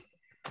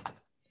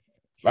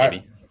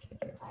maybe.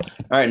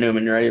 All right,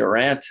 Newman, you ready to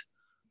rant?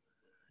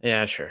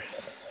 Yeah, sure.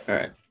 All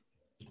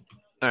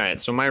right.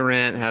 So my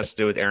rant has to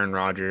do with Aaron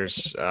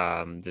Rodgers,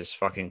 this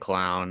fucking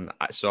clown.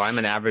 So I'm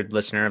an avid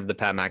listener of the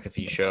Pat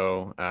McAfee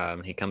show.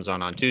 He comes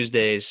on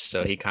Tuesdays,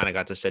 so he kind of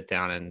got to sit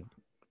down and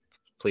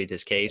plead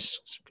his case,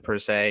 per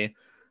se.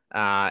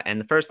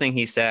 And the first thing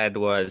he said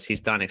was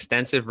he's done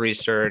extensive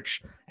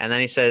research. And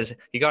then he says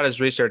he got his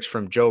research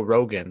from Joe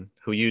Rogan,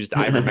 who used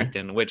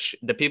ivermectin, which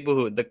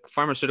the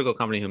pharmaceutical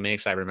company who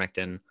makes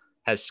ivermectin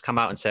has come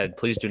out and said,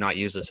 please do not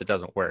use this. It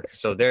doesn't work.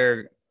 So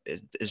there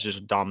is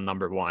just dumb,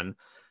 number one.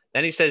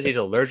 Then he says he's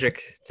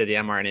allergic to the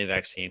mRNA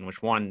vaccine,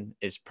 which 1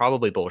 is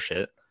probably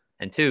bullshit.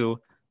 And 2,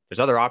 there's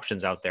other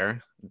options out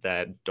there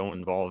that don't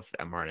involve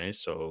mRNA.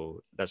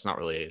 So that's not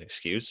really an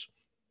excuse.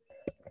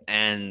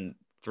 And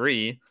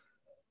 3,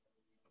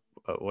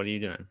 what are you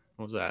doing?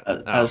 What was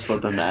that? I was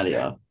flipping Maddie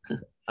off.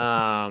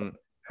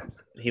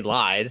 He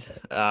lied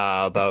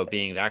about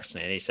being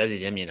vaccinated. He says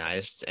he's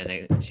immunized, and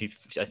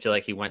I feel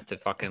like he went to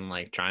fucking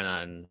like China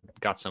and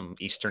got some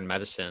Eastern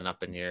medicine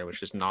up in here,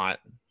 which is not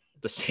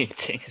the same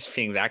thing as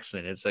being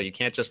vaccinated. So you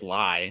can't just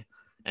lie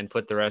and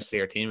put the rest of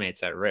your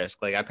teammates at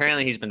risk. Like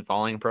apparently he's been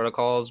following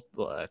protocols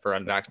for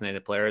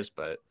unvaccinated players,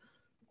 but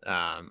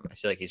I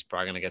feel like he's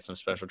probably going to get some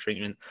special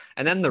treatment.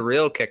 And then the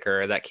real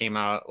kicker that came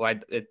out,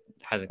 it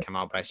hasn't come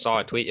out, but I saw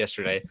a tweet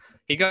yesterday.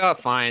 He got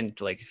fined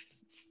like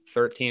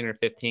 13 or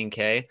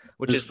 15K,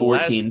 which is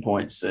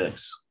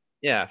 14.6.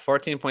 Yeah,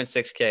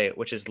 14.6K,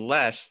 which is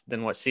less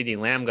than what CeeDee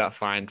Lamb got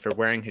fined for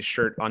wearing his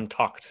shirt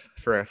untucked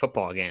for a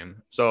football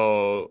game.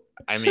 So,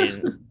 I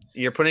mean,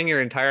 you're putting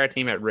your entire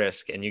team at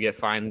risk, and you get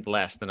fined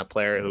less than a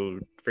player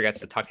who forgets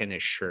to tuck in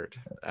his shirt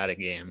at a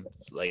game.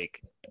 Like,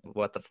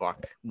 what the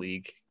fuck,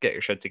 league? Get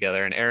your shit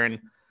together. And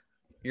Aaron,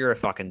 you're a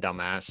fucking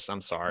dumbass.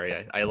 I'm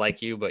sorry. I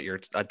like you, but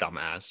you're a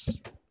dumbass.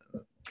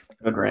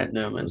 Good rant,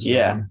 Newman.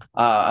 Yeah.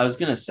 I was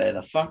gonna say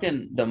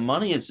the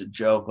money is a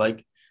joke.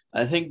 Like,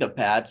 I think the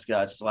Pats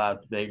got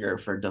slapped bigger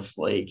for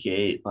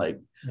Deflategate. Like,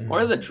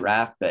 what are the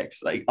draft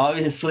picks? Like,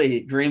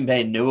 obviously Green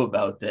Bay knew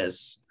about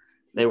this.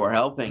 They were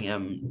helping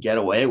him get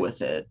away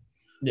with it.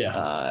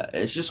 Yeah.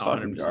 It's just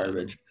fucking 100%.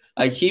 Garbage.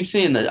 I keep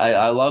seeing that.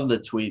 I love the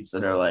tweets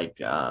that are like,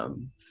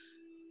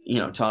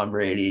 Tom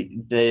Brady,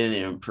 they didn't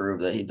even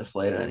prove that he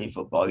deflated any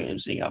football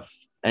games. He got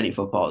any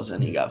footballs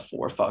and he got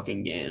 4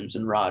 fucking games,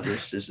 and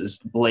Rodgers just is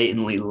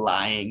blatantly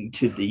lying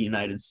to the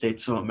United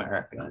States of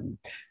America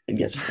and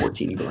gets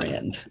 14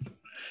 grand.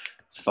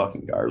 It's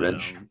fucking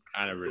garbage.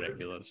 Kind of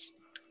ridiculous.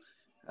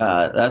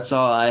 That's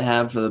all I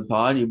have for the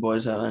pod. You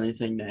boys have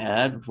anything to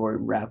add before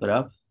we wrap it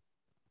up?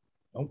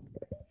 Nope.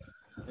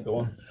 Go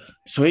on.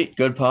 Sweet.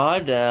 Good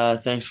pod.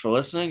 Thanks for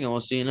listening, and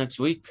we'll see you next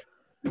week.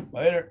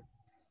 Later.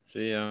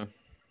 See ya.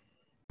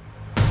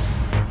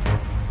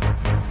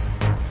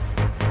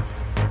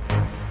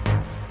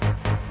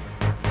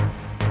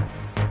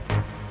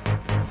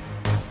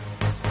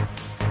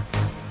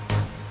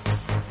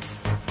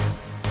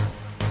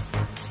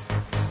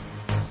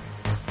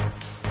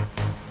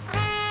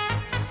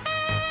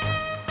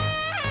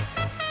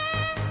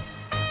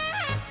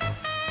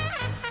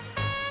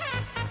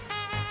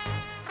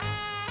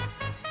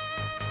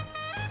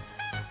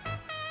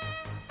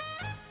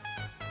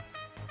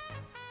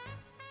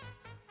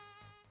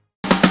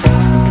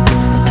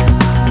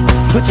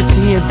 Put your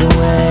tears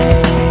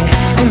away,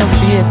 ain't no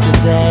fear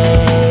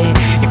today.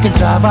 You can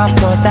drive off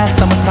towards that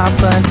summertime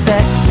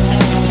sunset.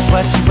 It's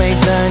what you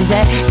ain't done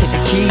yet. Take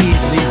the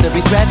keys, leave the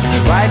regrets.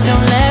 Write your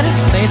letters,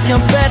 place your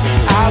bets.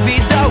 I'll be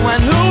the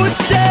one who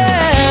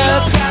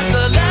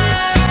accepts.